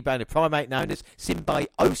Dennis T-Bone, a primate known as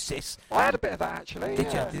Symbiosis. I had a bit of that actually. Did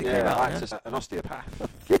you? Did it yeah, I had an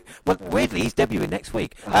osteopath. Well, weirdly, he's debuting next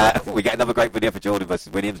week. We get another great video for Jordan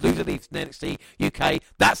versus Williams. Loser leaves NXT UK.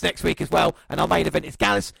 That's next week as well. And our main event is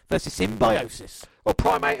Gallus versus Symbiosis. Well,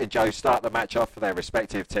 Primate and Joe start the match off for their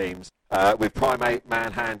respective teams, with Primate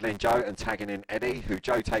manhandling Joe and tagging in Eddie, who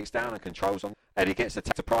Joe takes down and controls on. Eddie gets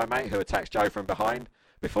attacked to Primate, who attacks Joe from behind,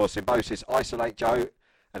 before Symbiosis isolate Joe,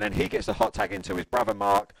 and then he gets a hot tag into his brother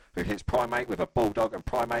Mark, who hits Primate with a Bulldog, and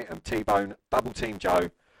Primate and T-Bone double team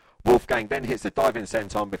Joe. Wolfgang then hits the diving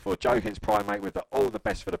senton before Joe hits Primate with the all the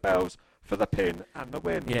best for the bells for the pin and the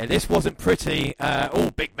win. Yeah, this wasn't pretty,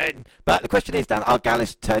 all big men. But the question is, Dan, are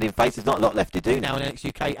Gallus turning face? There's not a lot left to do now in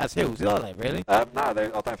NXTUK as heels, are they, really? No, I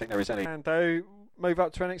don't think there is any. And move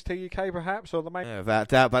up to NXT UK perhaps, or the main. Yeah, without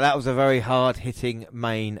doubt, but that was a very hard-hitting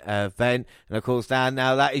main event. And of course, Dan,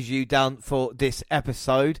 now that is you done for this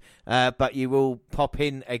episode, but you will pop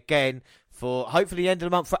in again for hopefully the end of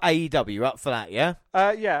the month for AEW. You're up for that, yeah?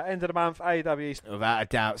 Yeah, end of the month, AEW. Without a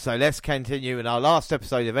doubt. So let's continue in our last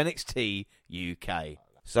episode of NXT UK.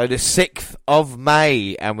 So the 6th of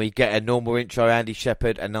May, and we get a normal intro. Andy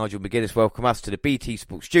Shepherd and Nigel McGuinness welcome us to the BT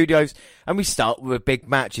Sports Studios, and we start with a big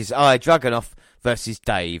match. It's Aya Dragunov versus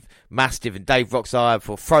Dave Mastiff, and Dave rocks Aya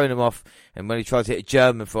before throwing him off, and when he tries to hit a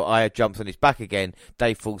German before Aya jumps on his back again,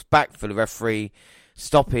 Dave falls back for the referee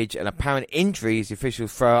stoppage and apparent injury as the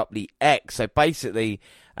officials throw up the X. So basically,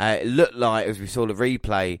 it looked like, as we saw the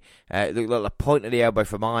replay, it looked like the point of the elbow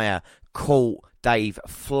from Aya caught Dave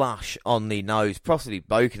flush on the nose, possibly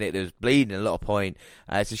broken it. There was bleeding at a lot of point.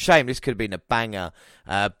 It's a shame. This could have been a banger,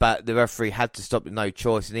 but the referee had to stop with no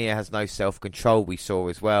choice, and he has no self-control, we saw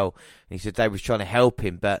as well. And he said Dave was trying to help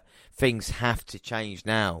him, but things have to change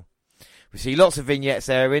now. We see lots of vignettes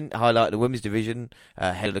airing, highlighting the women's division,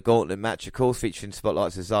 head of the gauntlet match, of course, featuring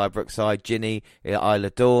spotlights of Zaya Brookside, Ginny, Isla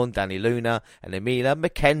Dawn, Danny Luna, and Amelia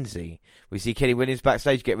McKenzie. We see Kenny Williams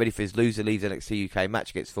backstage get ready for his loser leaves NXT UK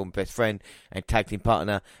match against former best friend and tag team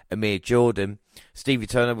partner Amir Jordan. Stevie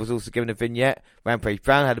Turner was also given a vignette. Rampage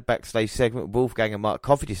Brown had a backstage segment with Wolfgang and Mark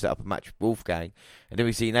Coffey to set up a match with Wolfgang. And then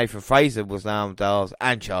we see Nathan Fraser was Liam Dawes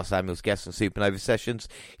and Charles Samuels guest on Supernova Sessions.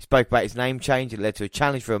 He spoke about his name change and led to a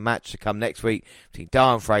challenge for a match to come next week between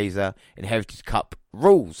Dar and Fraser in Heritage Cup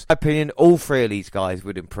rules. In my opinion, all three of these guys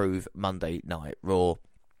would improve Monday Night Raw.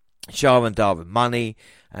 Shah and Dar with money,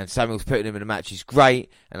 and Samuels putting him in the match is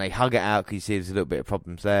great, and they hug it out because he sees a little bit of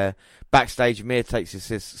problems there. Backstage, Amir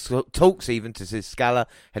talks even to Sis Scala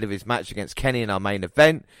ahead of his match against Kenny in our main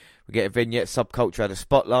event. We get a vignette, Subculture out of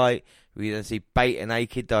Spotlight. We then see Bait and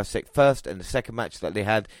Akid dissect first and the second match that they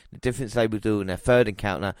had, the difference they would do in their third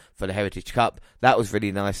encounter for the Heritage Cup. That was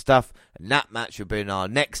really nice stuff, and that match will be in our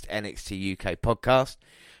next NXT UK podcast.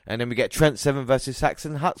 And then we get Trent Seven versus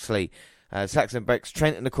Saxon Huxley. Saxon breaks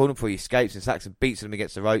Trent in the corner before he escapes, and Saxon beats him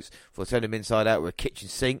against the ropes before turning him inside out with a kitchen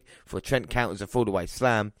sink before Trent counters a fall-away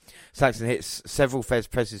slam. Saxon hits several Fez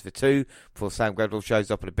presses for two before Sam Gradwell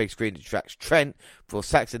shows up on a big screen to distract Trent before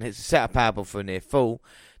Saxon hits a set-up powerbomb for a near fall.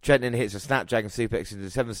 Trent then hits a snapdragon suplex into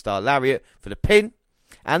the 7-star lariat for the pin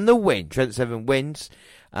and the win. Trent Seven wins.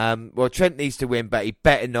 Well, Trent needs to win, but he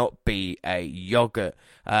better not be a yogurt.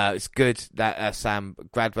 It's good that Sam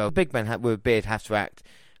Gradwell, the big man with a beard, has to act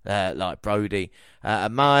like Brody.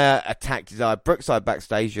 Amaya attacked Zaya Brookside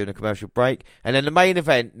backstage during a commercial break. And then the main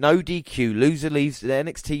event, no DQ, loser leaves the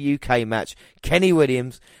NXT UK match, Kenny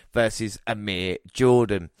Williams versus Amir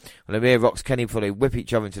Jordan. Well, Amir rocks Kenny before they whip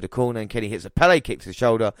each other into the corner, and Kenny hits a Pele kick to the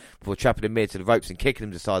shoulder before trapping Amir to the ropes and kicking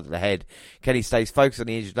him to the side of the head. Kenny stays focused on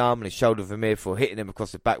the injured arm and his shoulder of Amir before hitting him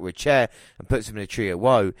across the back with a chair and puts him in a tree of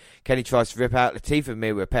woe. Kenny tries to rip out the teeth of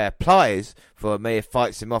Amir with a pair of pliers before Amir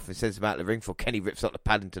fights him off and sends him out of the ring before Kenny rips up the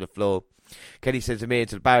pad into the floor. Kenny sends Amir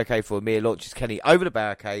into the barricade before Amir launches Kenny over the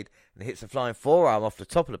barricade and hits a flying forearm off the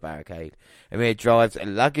top of the barricade. Amir drives a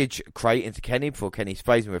luggage crate into Kenny before Kenny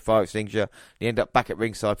sprays him with a fire extinguisher. They end up back at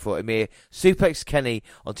ringside before Amir suplexes Kenny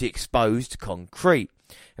onto exposed concrete.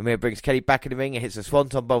 Amir brings Kenny back in the ring and hits a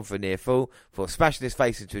swanton bomb for a near fall before smashing his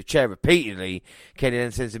face into a chair repeatedly. Kenny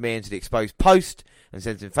then sends Amir into the exposed post and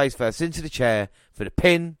sends him face first into the chair for the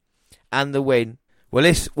pin and the win. Well,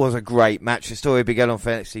 this was a great match. The story began on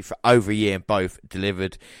NXT for over a year and both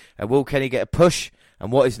delivered. Will Kenny get a push?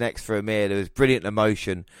 And what is next for Amir? There was brilliant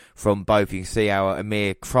emotion from both. You can see how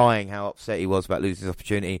Amir crying, how upset he was about losing his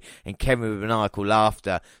opportunity, and Kevin with maniacal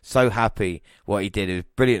laughter, so happy what he did. It was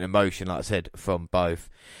brilliant emotion, like I said, from both.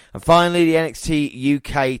 And finally, the NXT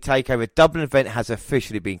UK TakeOver Dublin event has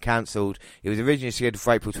officially been cancelled. It was originally scheduled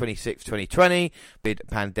for April 26, 2020. Bid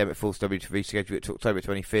pandemic forced WWE to reschedule it to October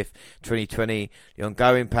 25th, 2020. The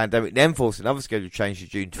ongoing pandemic then forced another schedule change to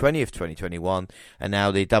June 20th, 2021. And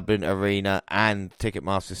now the Dublin Arena and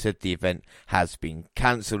Ticketmaster said the event has been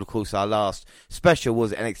cancelled. Of course, our last special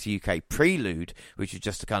was NXT UK Prelude, which was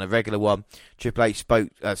just a kind of regular one. Triple H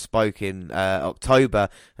spoke in October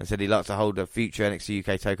and said he'd like to hold a future NXT UK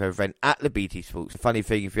UK Takeover event at the BT Sports. The funny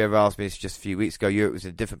thing, if you ever asked me this just a few weeks ago, Europe was in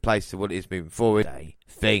a different place to what it is moving forward.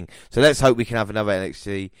 Thing. So let's hope we can have another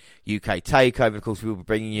NXT UK Takeover. Of course, we will be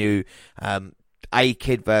bringing you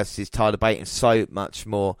A-Kid versus Tyler Bate and so much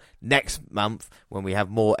more next month when we have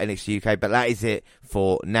more NXT UK. But that is it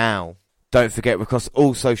for now. Don't forget, we're across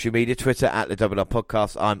all social media, Twitter at the WNR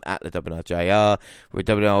Podcast. I'm at the WNRJR. We're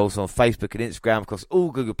WNR also on Facebook and Instagram. Across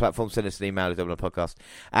all Google platforms, send us an email at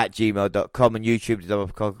WNRPodcast@gmail.com and YouTube, the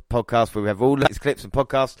WNR Podcast, where we have all these clips and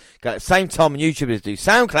podcasts. Go at the same time on YouTube as do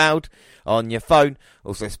SoundCloud on your phone.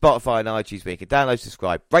 Also Spotify and iTunes, where you can download,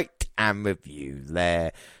 subscribe, rate and review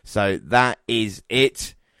there. So that is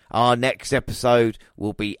it. Our next episode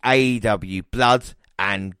will be AEW Blood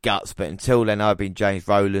and Guts. But until then, I've been James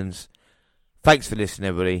Rowlands. Thanks for listening,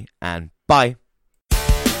 everybody, and bye.